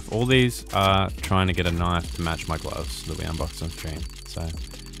after a knife. All these are trying to get a knife to match my gloves that we unboxed on stream. So,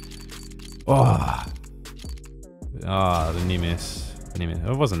 the near miss.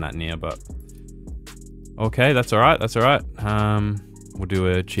 It wasn't that near, but okay, that's all right. That's all right. We'll do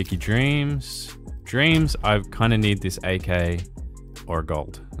a cheeky Dreams. Dreams, I kind of need this AK or a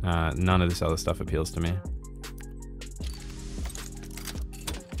gold. None of this other stuff appeals to me.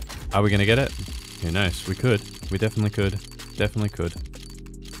 Are we gonna get it? Who knows? We could. We definitely could. Definitely could.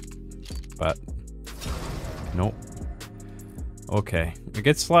 But nope. Okay. It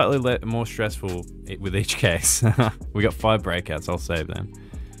gets slightly more stressful with each case. We got 5 breakouts. I'll save them.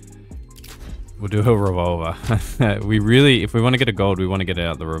 We'll do a revolver. We really, if we want to get a gold, we want to get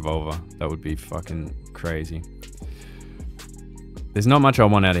out the revolver. That would be fucking crazy. There's not much I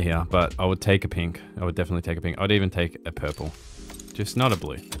want out of here, but I would take a pink. I would definitely take a pink. I'd even take a purple. Just not a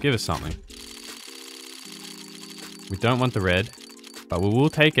blue. Give us something. We don't want the red, but we will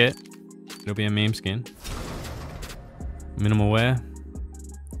take it. It'll be a meme skin. Minimal wear.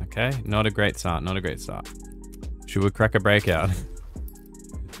 Okay, not a great start. Not a great start. Should we crack a breakout?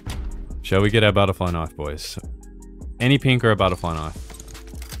 Shall we get our butterfly knife, boys? Any pink or a butterfly knife?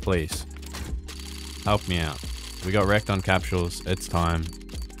 Please. Help me out. We got wrecked on capsules. It's time.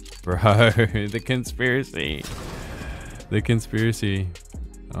 Bro, the conspiracy. The conspiracy.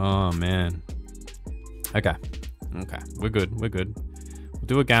 Oh, man. Okay. Okay. We're good. We're good. We'll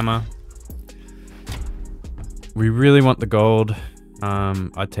do a Gamma. We really want the gold.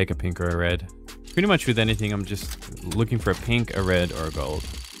 I'd take a pink or a red. Pretty much with anything, I'm just looking for a pink, a red, or a gold.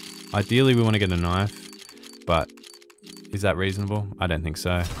 Ideally, we want to get a knife, but is that reasonable? I don't think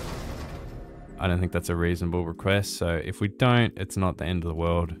so. I don't think that's a reasonable request. So if we don't, it's not the end of the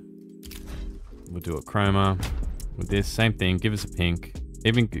world. We'll do a Chroma with this. Same thing. Give us a pink.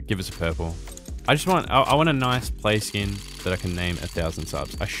 Even give us a purple. I want a nice play skin that I can name 1,000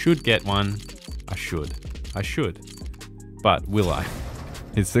 subs. I should get one. I should. But will I?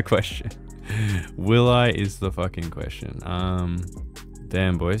 Is the question. Will I is the fucking question.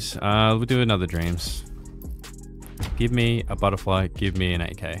 Damn, boys. We'll do another Dreams. Give me a butterfly. Give me an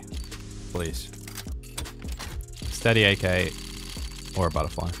AK. Please. Steady AK or a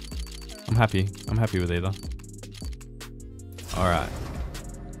butterfly. I'm happy. I'm happy with either. Alright.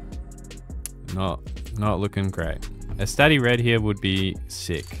 Not looking great. A steady red here would be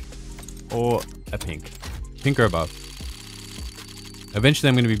sick. Or a pink. Pink or above. Eventually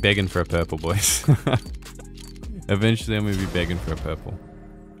I'm going to be begging for a purple, boys. Eventually I'm going to be begging for a purple.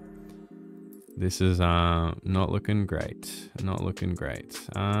 This is not looking great. Not looking great.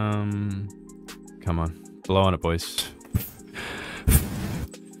 Come on. Blow on it, boys.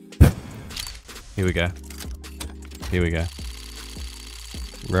 Here we go. Here we go.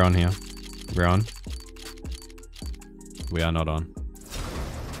 We're on here. We're on. We are not on.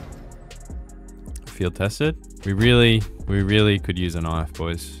 Field tested. We really could use a knife,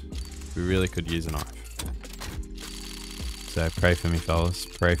 boys. We really could use a knife. So pray for me, fellas.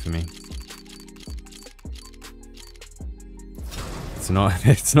 Pray for me. It's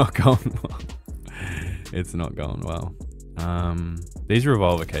not going well. It's not going well. These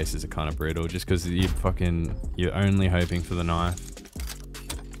revolver cases are kind of brutal just because you're only hoping for the knife.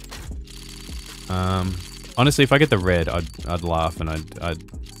 Honestly, if I get the red, I'd laugh and I'd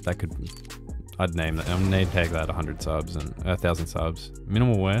name that. I'm gonna tag that 100 subs and 1,000 subs.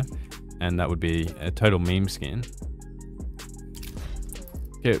 Minimal wear, and that would be a total meme skin.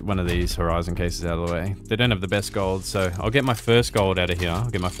 Get one of these Horizon cases out of the way. They don't have the best gold, so I'll get my first gold out of here. I'll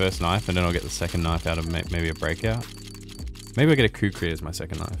get my first knife, and then I'll get the second knife out of maybe a breakout. Maybe I'll get a Kukri as my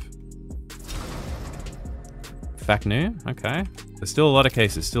second knife. Faknu, okay. There's still a lot of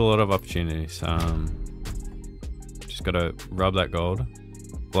cases, still a lot of opportunities. Just gotta rub that gold.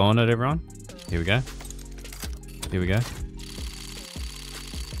 Blow on it, everyone. Here we go. Here we go.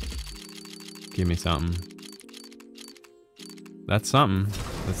 Give me something. That's something.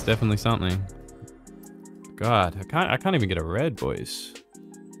 That's definitely something. God, I can't even get a red, boys.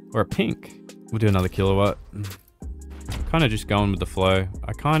 Or a pink. We'll do another kilowatt. Kind of just going with the flow.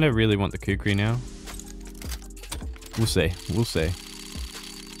 I kind of really want the Kukri now. We'll see. We'll see.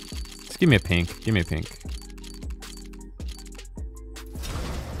 Just give me a pink. Give me a pink.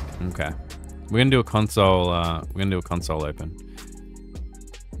 Okay. We're gonna do a console. We're gonna do a console open.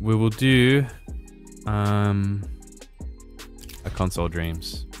 We will do a console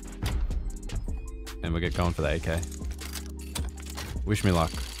dreams, and we'll get going for the AK. Wish me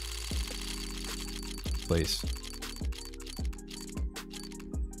luck, please.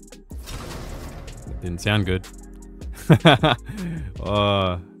 That didn't sound good.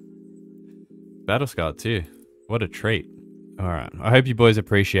 Oh, battle scar too. What a treat. All right. I hope you boys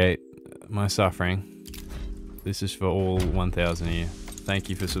appreciate my suffering. This is for all 1,000 of you. Thank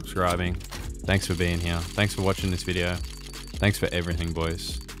you for subscribing. Thanks for being here. Thanks for watching this video. Thanks for everything,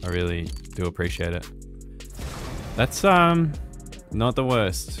 boys. I really do appreciate it. That's not the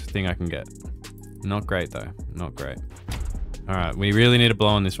worst thing I can get. Not great though. Not great. All right, we really need to blow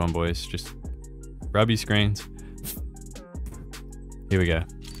on this one, boys. Just rub your screens. Here we go.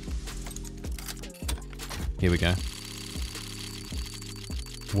 Here we go.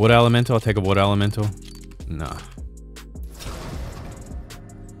 Water elemental. I'll take a water elemental. Nah.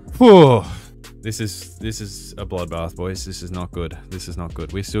 Whew. This is a bloodbath, boys. This is not good. This is not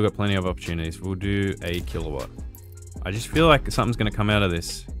good. We've still got plenty of opportunities. We'll do a kilowatt. I just feel like something's going to come out of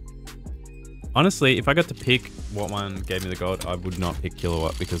this. Honestly, if I got to pick what one gave me the gold, I would not pick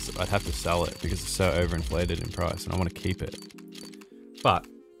kilowatt because I'd have to sell it because it's so overinflated in price and I want to keep it. But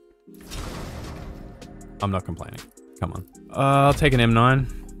I'm not complaining. Come on. I'll take an M9.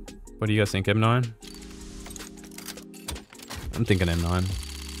 What do you guys think, M9? I'm thinking M9.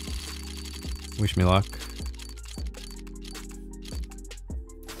 Wish me luck.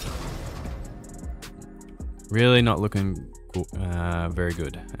 Really not looking very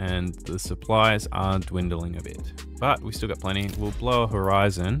good. And the supplies are dwindling a bit. But we still got plenty. We'll blow a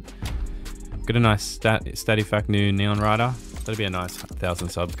Horizon. Got a nice Statifacnu Neon Rider. That'll be a nice 1,000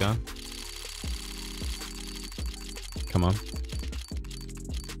 subs gun. Come on.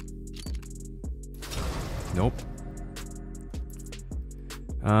 Nope.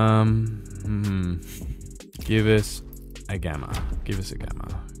 Give us a gamma. Give us a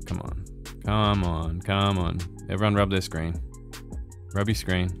gamma. Come on. Come on. Come on. Everyone rub their screen. Rub your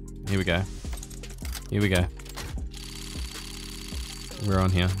screen. Here we go. Here we go. We're on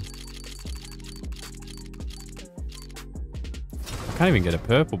here. I can't even get a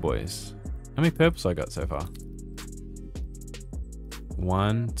purple, boys. How many purples I got so far?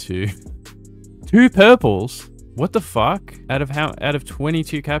 1, 2. 2 purples? What the fuck? Out of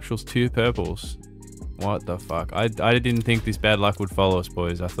 22 capsules, 2 purples. What the fuck? I didn't think this bad luck would follow us,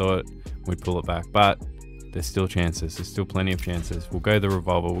 boys. I thought we'd pull it back, but there's still chances. There's still plenty of chances. We'll go the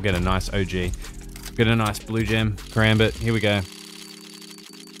revolver. We'll get a nice OG. We'll get a nice blue gem. Karambit. Here we go.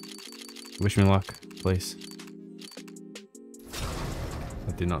 Wish me luck, please.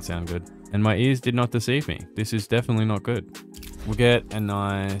 That did not sound good. And my ears did not deceive me. This is definitely not good. We'll get a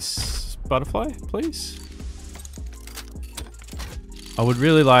nice butterfly, please. I would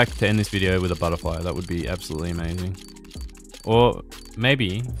really like to end this video with a butterfly. That would be absolutely amazing. Or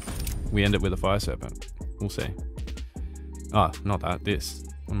maybe we end it with a fire serpent. We'll see. Oh, not that. This.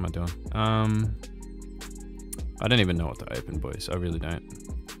 What am I doing? I don't even know what to open, boys. I really don't.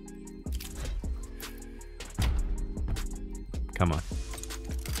 Come on.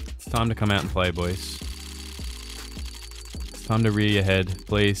 It's time to come out and play, boys. It's time to rear your head,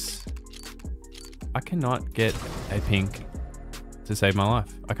 please. I cannot get a pink to save my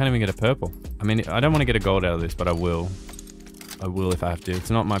life. I can't even get a purple. I mean, I don't want to get a gold out of this, but I will. I will if I have to. It's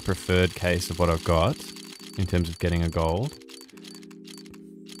not my preferred case of what I've got in terms of getting a gold.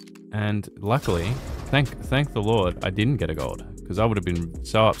 And luckily, thank the Lord, I didn't get a gold because I would have been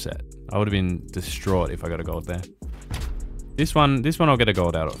so upset. I would have been distraught if I got a gold there. This one I'll get a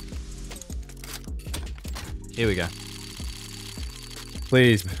gold out of. Here we go.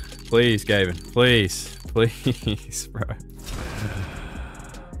 Please, please, Gavin. Please, please, bro.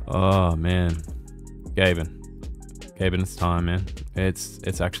 Oh, man. Gavin, it's time, man.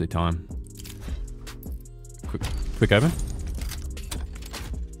 It's actually time. Quick open.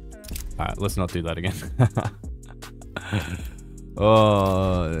 Alright, let's not do that again.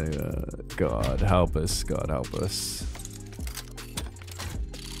 Oh, God help us. God help us.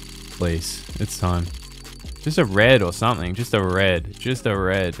 Please, it's time. Just a red or something. Just a red. Just a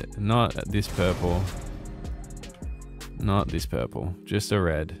red. Not this purple. Not this purple. Just a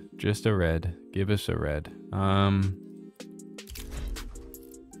red. Just a red. Give us a red.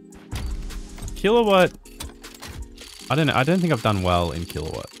 Kilowatt. I don't know. I don't think I've done well in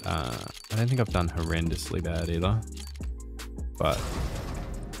Kilowatt. I don't think I've done horrendously bad either. But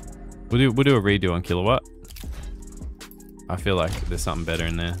we'll do a redo on Kilowatt. I feel like there's something better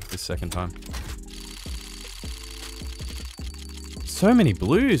in there this second time. So many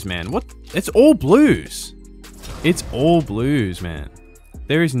blues, man. What? It's all blues. It's all blues, man.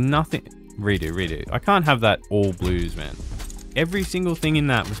 There is nothing. Redo. I can't have that all blues, man. Every single thing in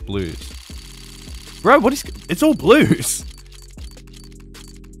that was blues. Bro, what is... It's all blues.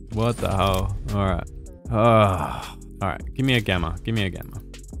 What the hell? Alright. Alright, give me a gamma. Give me a gamma.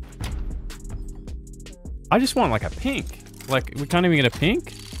 I just want like a pink. Like, we can't even get a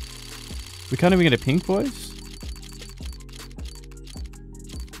pink? We can't even get a pink, boys?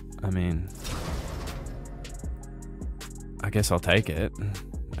 I mean... I guess I'll take it.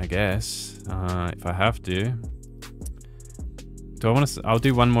 I guess. If I have to. Do I want to... I'll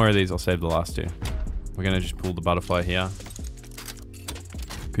do one more of these. I'll save the last two. We're going to just pull the butterfly here.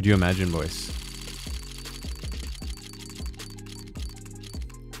 Could you imagine, boys?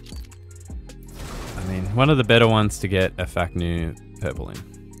 I mean, one of the better ones to get a Faknu purple in,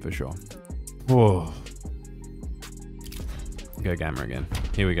 for sure. Whoa. Go gamma again.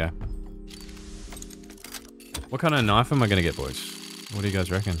 Here we go. What kind of knife am I going to get, boys? What do you guys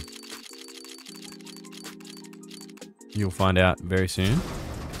reckon? You'll find out very soon.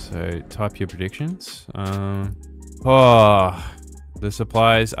 So type your predictions. Oh, the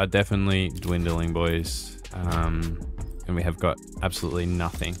supplies are definitely dwindling, boys. And we have got absolutely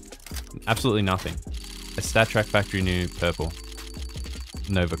nothing. Absolutely nothing. A StatTrak Factory New purple.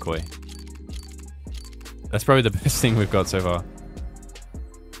 Nova Koi. That's probably the best thing we've got so far.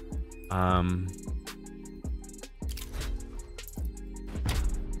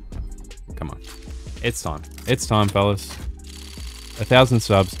 Come on. It's time. It's time, fellas. 1,000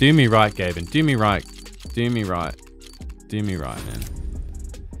 subs. Do me right, Gaben. Do me right. Do me right. Do me right, man.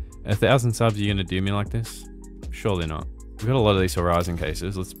 1,000 subs, you're gonna do me like this? Surely not. We've got a lot of these Horizon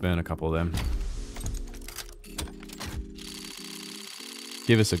cases. Let's burn a couple of them.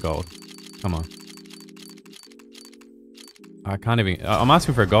 Give us a gold. Come on. I can't even... I'm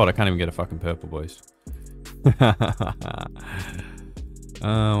asking for a gold. I can't even get a fucking purple, boys.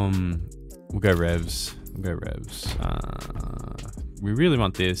 We'll go revs. We'll go revs. We really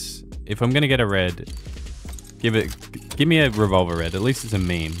want this. If I'm gonna get a red, give me a revolver red. At least it's a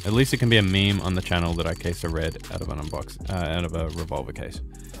meme. At least it can be a meme on the channel that I case a red out of an out of a revolver case.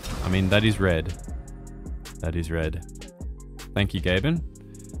 I mean, that is red. That is red. Thank you, Gaben.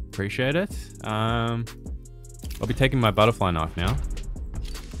 Appreciate it. I'll be taking my butterfly knife now.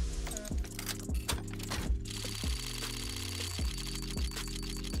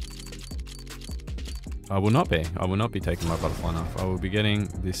 I will not be. I will not be taking my butterfly knife. I will be getting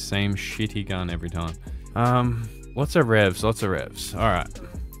this same shitty gun every time. Lots of revs. Lots of revs. All right.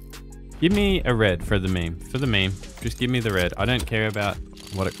 Give me a red for the meme. For the meme. Just give me the red. I don't care about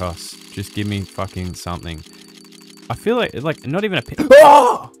what it costs. Just give me fucking something. I feel like not even a pin.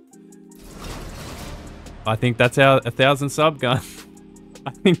 Oh! I think that's our 1,000 sub gun.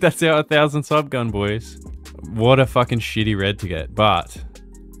 I think that's our 1,000 sub gun, boys. What a fucking shitty red to get, but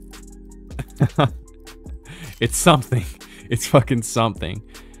it's something. It's fucking something.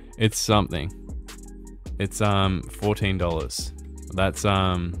 It's something. It's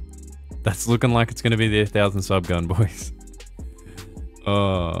 $14. That's looking like it's gonna be the 1,000 sub gun, boys.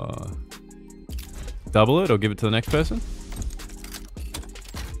 Double it or give it to the next person.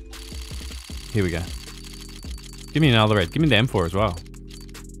 Here we go. Give me another red. Give me the M4 as well.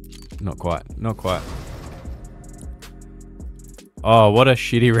 Not quite. Not quite. Oh, what a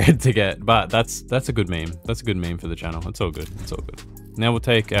shitty red to get. But that's a good meme. That's a good meme for the channel. It's all good. It's all good. Now we'll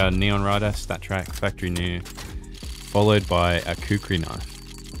take our Neon Rider, StatTrak, Factory New, followed by a Kukri knife.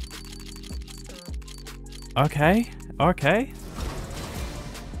 Okay. Okay.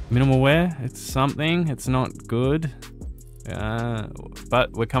 Minimal wear. It's something. It's not good.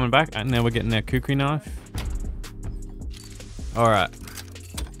 But we're coming back. And now we're getting our Kukri knife. Alright.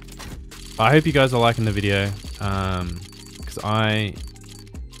 I hope you guys are liking the video. Because I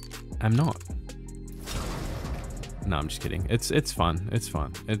am not. No, I'm just kidding. It's fun. It's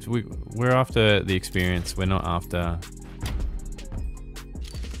fun. We're after the experience. We're not after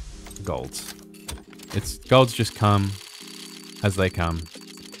golds. Golds just come as they come.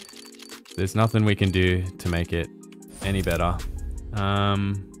 There's nothing we can do to make it any better. At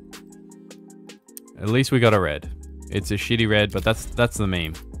least we got a red. It's a shitty red, but that's the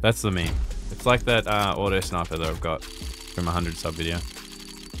meme. That's the meme. It's like that auto sniper that I've got from 100 sub video.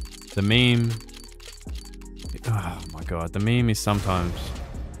 The meme. Oh my god, the meme is sometimes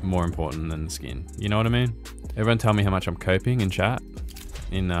more important than the skin. You know what I mean? Everyone tell me how much I'm coping in chat.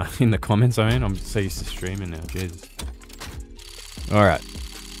 In the comments, I mean. I'm so used to streaming now, Jesus. Alright.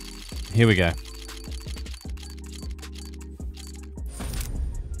 Here we go.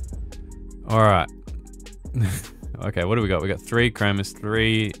 Alright. Okay, what do we got? We got 3 chromas,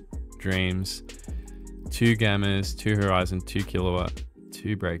 3 dreams, 2 gammas, 2 horizon, 2 kilowatt,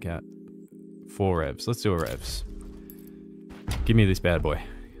 2 breakout, 4 revs. Let's do a revs. Give me this bad boy.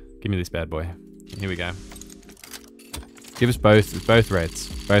 Give me this bad boy. Here we go. Give us both reds.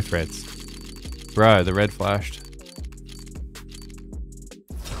 Both reds. Bro, the red flashed.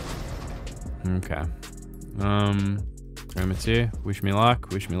 Okay. Chroma's here. Wish me luck.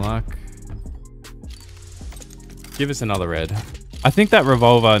 Wish me luck. Give us another red. I think that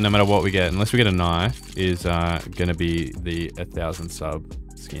revolver, no matter what we get, unless we get a knife, is gonna be the 1,000 sub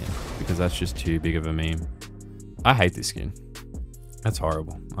skin, because that's just too big of a meme. I hate this skin. That's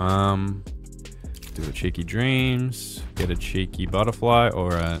horrible. Do a cheeky dreams, get a cheeky butterfly,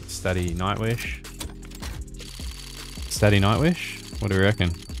 or a statty nightwish. Statty nightwish? What do we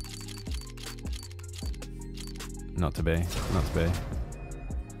reckon? Not to be. Not to be.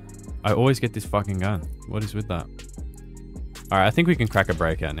 I always get this fucking gun. What is with that? Alright, I think we can crack a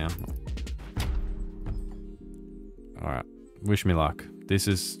breakout now. Alright. Wish me luck. This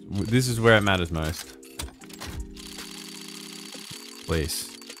is where it matters most. Please.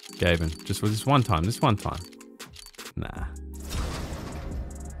 Gaben. Just this one time. This one time. Nah.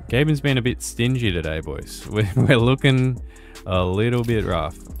 Gaben's been a bit stingy today, boys. We're looking a little bit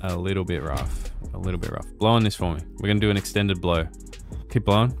rough. A little bit rough. A little bit rough. Blow on this for me. We're going to do an extended blow. Keep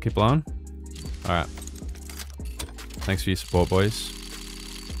blowing. Keep blowing. Alright. Thanks for your support, boys.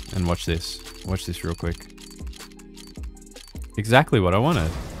 And watch this. Watch this real quick. Exactly what I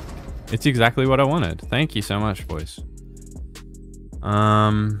wanted. It's exactly what I wanted. Thank you so much, boys.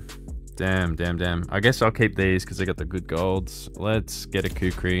 Damn. I guess I'll keep these because they got the good golds. Let's get a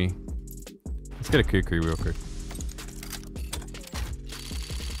kukri. Let's get a kukri real quick.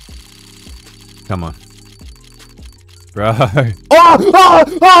 Come on. Bro.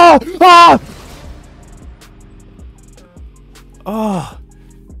 Oh!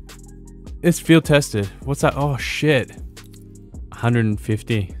 It's field tested. What's that? Oh, shit.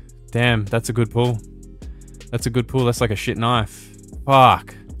 150. Damn, that's a good pull. That's a good pull. That's like a shit knife.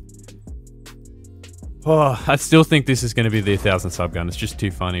 Fuck. Oh, I still think this is going to be the 1,000 sub gun. It's just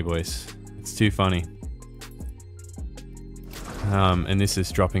too funny, boys. It's too funny. And this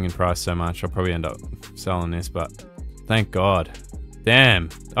is dropping in price so much. I'll probably end up selling this, but thank God. Damn.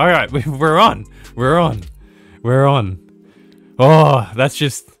 All right, we're on. We're on. We're on. Oh, that's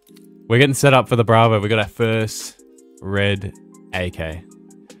just... We're getting set up for the Bravo. We got our first red AK.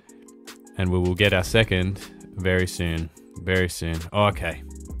 And we will get our second very soon. Very soon. Oh, okay.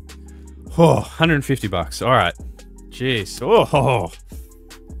 Oh, 150 bucks. All right. Jeez. Oh.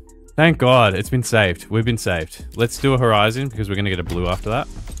 Thank God. It's been saved. We've been saved. Let's do a Horizon because we're going to get a blue after that.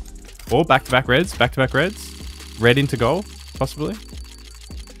 Or back-to-back reds. Back-to-back reds. Red into gold, possibly.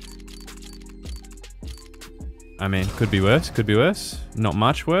 I mean, could be worse. Could be worse. Not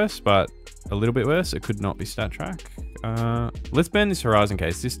much worse, but a little bit worse. It could not be stat track. Let's ban this Horizon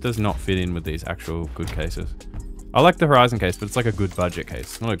case. This does not fit in with these actual good cases. I like the Horizon case, but it's like a good budget case.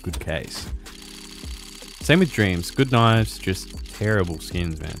 It's not a good case. Same with Dreams. Good knives, just terrible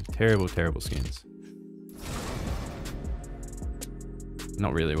skins, man. Terrible skins.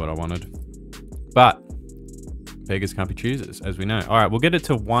 Not really what I wanted. But beggars can't be choosers, as we know. All right, we'll get it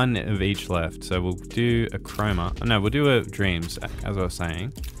to 1 of each left. So we'll do a chroma. Oh, no, we'll do a Dreams, as I was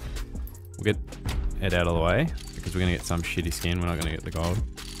saying. We'll get it out of the way because we're going to get some shitty skin. We're not going to get the gold.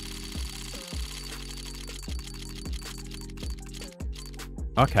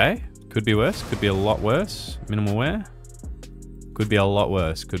 Okay, could be worse. Could be a lot worse. Minimal wear. Could be a lot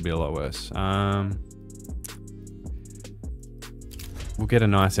worse. Could be a lot worse. We'll get a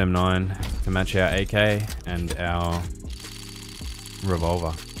nice M9 to match our AK and our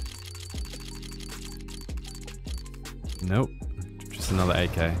revolver. Nope, just another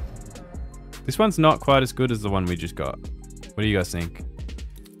AK. This one's not quite as good as the one we just got. What do you guys think?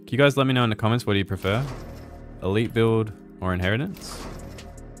 Can you guys let me know in the comments what do you prefer? elite build or inheritance?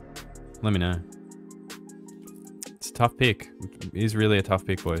 Let me know. It's a tough pick. It is really a tough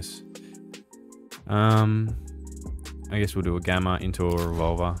pick, boys. I guess we'll do a gamma into a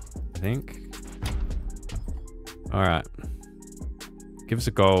revolver, I think. Alright. Give us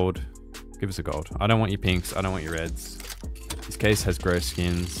a gold. Give us a gold. I don't want your pinks. I don't want your reds. This case has gross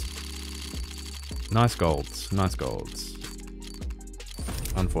skins. Nice golds. Nice golds.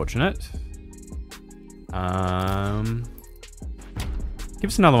 Unfortunate. Give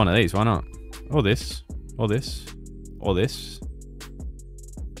us another one of these. Why not? Or this. Or this. Or this.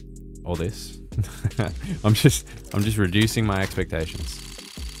 Or this. I'm just reducing my expectations.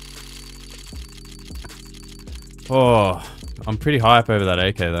 Oh, I'm pretty hype over that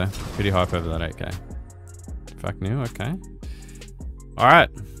AK though. Pretty hype over that AK. Fuck new, okay. Alright.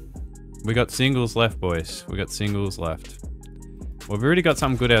 We got singles left, boys. We got singles left. Well, we've already got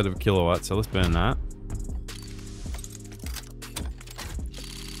something good out of a kilowatt, so let's burn that.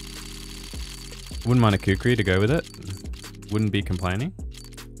 Wouldn't mind a kukri to go with it. Wouldn't be complaining.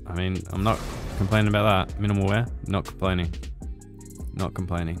 I mean, I'm not complaining about that. Minimal wear, not complaining. Not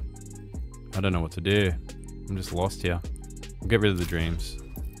complaining. I don't know what to do. I'm just lost here. We'll get rid of the dreams.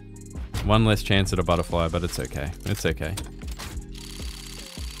 One less chance at a butterfly, but it's okay. It's okay.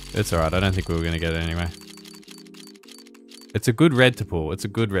 It's alright. I don't think we were going to get it anyway. It's a good red to pull. It's a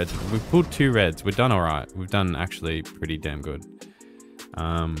good red to pull. We've pulled 2 reds. We've done alright. We've done actually pretty damn good.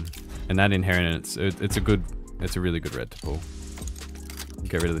 And that inheritance, it's a really good red to pull.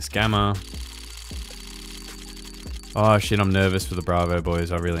 Get rid of this gamma. Oh shit, I'm nervous for the Bravo,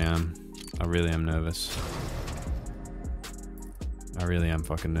 boys. I really am. I really am nervous. I really am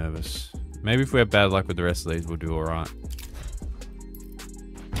fucking nervous. Maybe if we have bad luck with the rest of these, we'll do alright.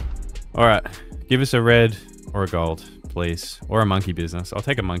 Alright. Give us a red or a gold, please. Or a monkey business. I'll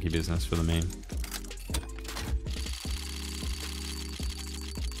take a monkey business for the meme.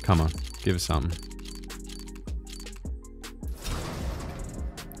 Come on. Give us something.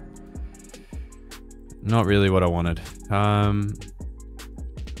 Not really what I wanted. Alright,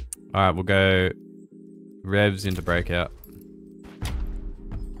 we'll go revs into breakout.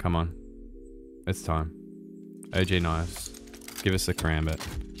 Come on. It's time. OG knives. Give us a karambit.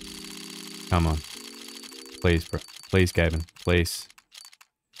 Come on. Please, bro. Please, Gaben. Please.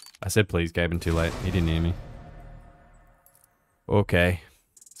 I said please, Gaben, too late. He didn't hear me. Okay.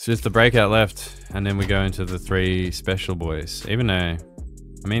 It's just the breakout left, and then we go into the 3 special boys. Even though,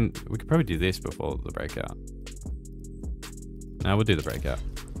 I mean, we could probably do this before the breakout. No, we'll do the breakout.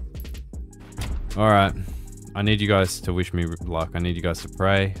 Alright. I need you guys to wish me luck. I need you guys to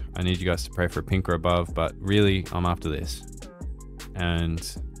pray. I need you guys to pray for a pink or above, but really, I'm after this. And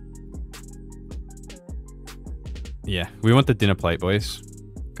yeah, we want the dinner plate, boys.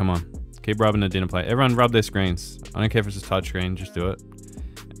 Come on. Keep rubbing the dinner plate. Everyone rub their screens. I don't care if it's a touch screen, just do it.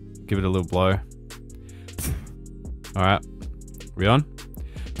 Give it a little blow. Alright. We on?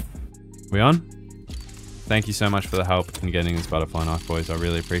 We on? Thank you so much for the help in getting this butterfly knife, boys. I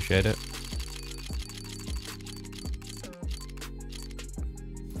really appreciate it.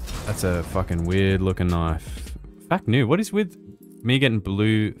 That's a fucking weird looking knife. Fact new. What is with me getting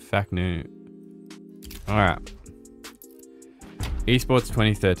blue fact new? Alright. Esports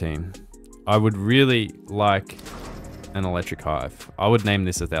 2013. I would really like an electric hive. I would name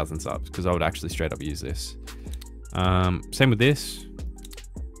this 1,000 subs because I would actually straight up use this. Same with this.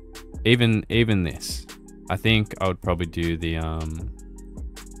 Even this. I think I would probably do the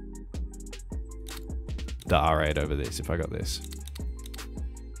R8 over this if I got this.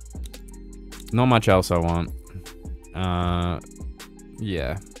 Not much else I want.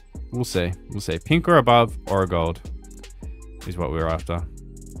 Yeah, we'll see. We'll see. Pink or above or a gold is what we're after.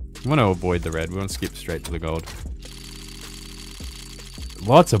 We want to avoid the red. We want to skip straight to the gold.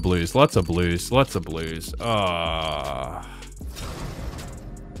 Lots of blues. Lots of blues. Lots of blues. Ah.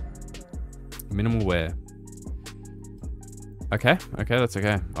 Minimal wear. Okay. Okay, that's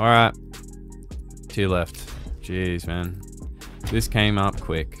okay. All right. 2 left. Jeez, man. This came up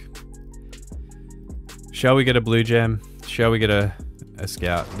quick. Shall we get a blue gem? Shall we get a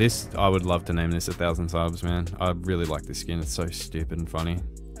scout? This, I would love to name this 1,000 subs, man. I really like this skin. It's so stupid and funny.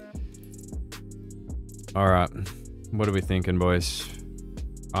 All right. What are we thinking, boys?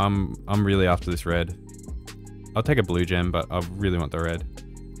 I'm really after this red. I'll take a blue gem, but I really want the red.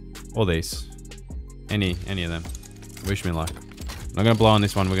 Or these. Any of them. Wish me luck. I'm not going to blow on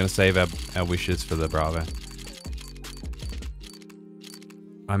this one. We're going to save our wishes for the Bravo.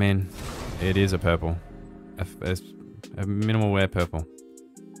 I mean, it is a purple. A minimal wear purple.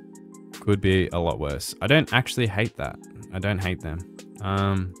 Could be a lot worse. I don't actually hate that. I don't hate them.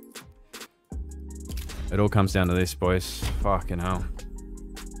 It all comes down to this, boys. Fucking hell.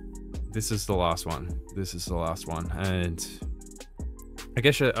 This is the last one. This is the last one. And I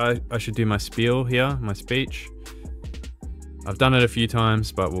guess I should do my spiel here, my speech. I've done it a few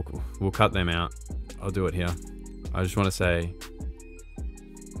times, but we'll cut them out. I'll do it here. I just want to say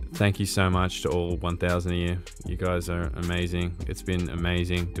thank you so much to all 1,000 of you. You guys are amazing. It's been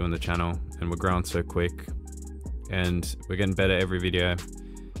amazing doing the channel, and we're growing so quick, and we're getting better every video.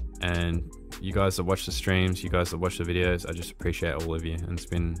 And you guys that watch the streams, you guys that watch the videos, I just appreciate all of you. And it's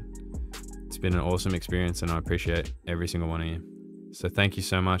been an awesome experience, and I appreciate every single one of you. So thank you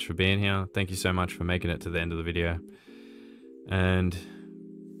so much for being here. Thank you so much for making it to the end of the video. And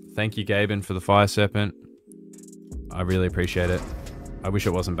thank you, Gaben, for the fire serpent. I really appreciate it. I wish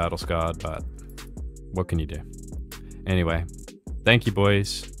it wasn't battle scarred, but what can you do? Anyway, thank you,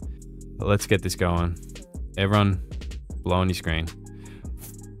 boys. Let's get this going. Everyone, blow on your screen.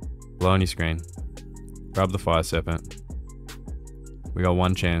 Blow on your screen. Grab the fire serpent. We got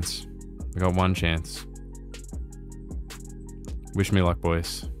one chance. We got one chance. Wish me luck,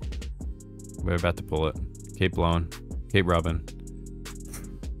 boys. We're about to pull it. Keep blowing. Keep rubbing.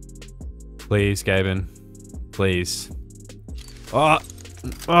 Please, Gaben. Please. Oh!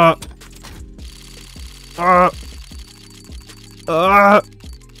 Oh! Oh! Oh!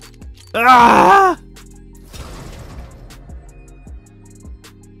 Ah!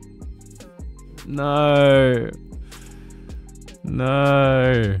 No.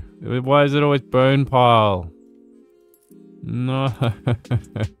 No. Why is it always bone pile? No.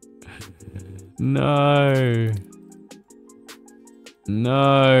 No.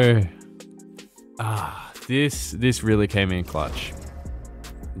 No. Ah, this really came in clutch.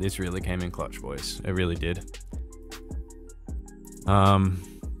 This really came in clutch, boys. It really did.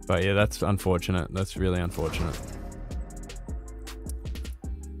 But yeah, that's unfortunate. That's really unfortunate.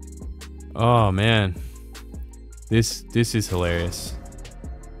 Oh man. This is hilarious.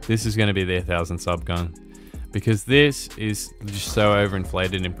 This is going to be their 1,000 sub gun. Because this is just so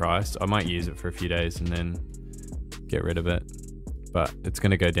overinflated in price. I might use it for a few days and then get rid of it. But it's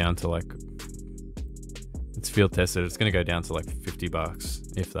going to go down to like... It's field tested. It's going to go down to like 50 bucks,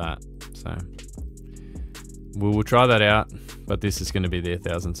 if that. So we'll try that out. But this is going to be their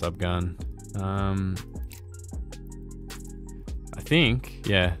 1,000 sub gun. I think,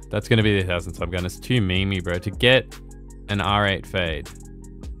 yeah, that's going to be the 1,000 sub gun. It's too memey, bro. To get an R8 fade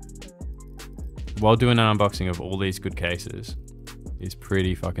while doing an unboxing of all these good cases is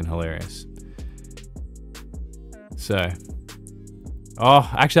pretty fucking hilarious. So, oh,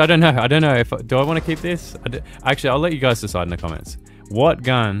 actually, I don't know. I don't know if do I want to keep this? Actually, I'll let you guys decide in the comments. What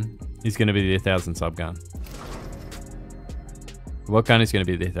gun is going to be the 1,000 sub gun? What gun is going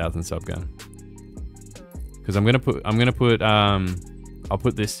to be the 1,000 sub gun? Because I'll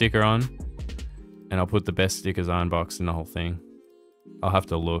put this sticker on, and I'll put the best stickers I unboxed in the whole thing. I'll have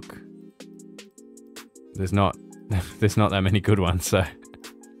to look. There's not that many good ones, so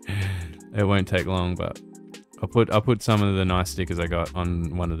it won't take long. But I'll put some of the nice stickers I got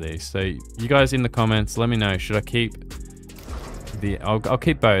on one of these. So you guys in the comments, let me know. Should I keep the? I'll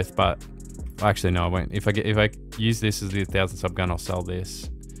keep both, but actually no, I won't. If I use this as the 1,000 sub gun, I'll sell this.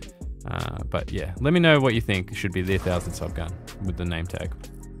 But yeah, let me know what you think should be the 1,000 sub gun with the name tag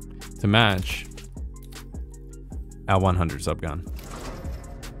to match our 100 sub gun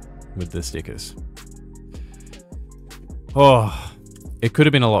with the stickers. Oh, it could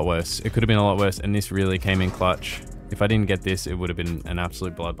have been a lot worse. It could have been a lot worse, and this really came in clutch. If I didn't get this, it would have been an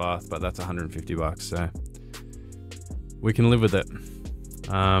absolute bloodbath, but that's 150 bucks, so we can live with it.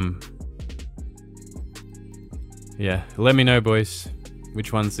 Yeah, let me know, boys.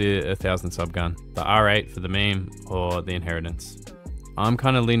 Which one's the 1,000 sub gun? The R8 for the meme or the Inheritance? I'm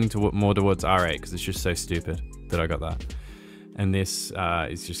kind of leaning more towards R8 because it's just so stupid that I got that. And this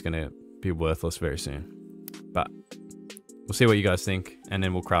is just going to be worthless very soon. But we'll see what you guys think, and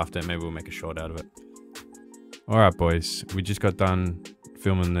then we'll craft it. Maybe we'll make a short out of it. Alright, boys. We just got done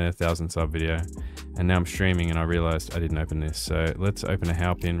filming the 1,000 sub video, and now I'm streaming and I realized I didn't open this. So let's open a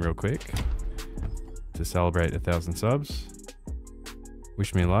How pin real quick to celebrate 1,000 subs.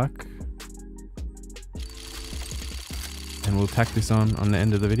 Wish me luck. And we'll tack this on the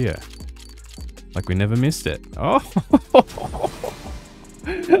end of the video. Like we never missed it. Oh!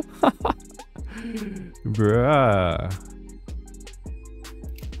 Bruh.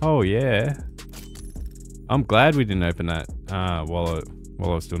 Oh yeah. I'm glad we didn't open that while I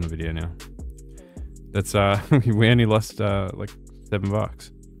was doing the video now. That's we only lost like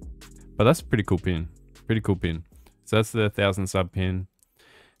 $7. But that's a pretty cool pin. Pretty cool pin. So that's the 1,000 sub pin.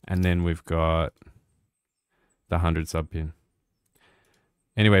 And then we've got the 100 sub pin.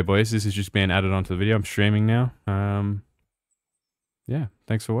 Anyway, boys, this is just being added onto the video. I'm streaming now. Yeah,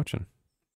 thanks for watching.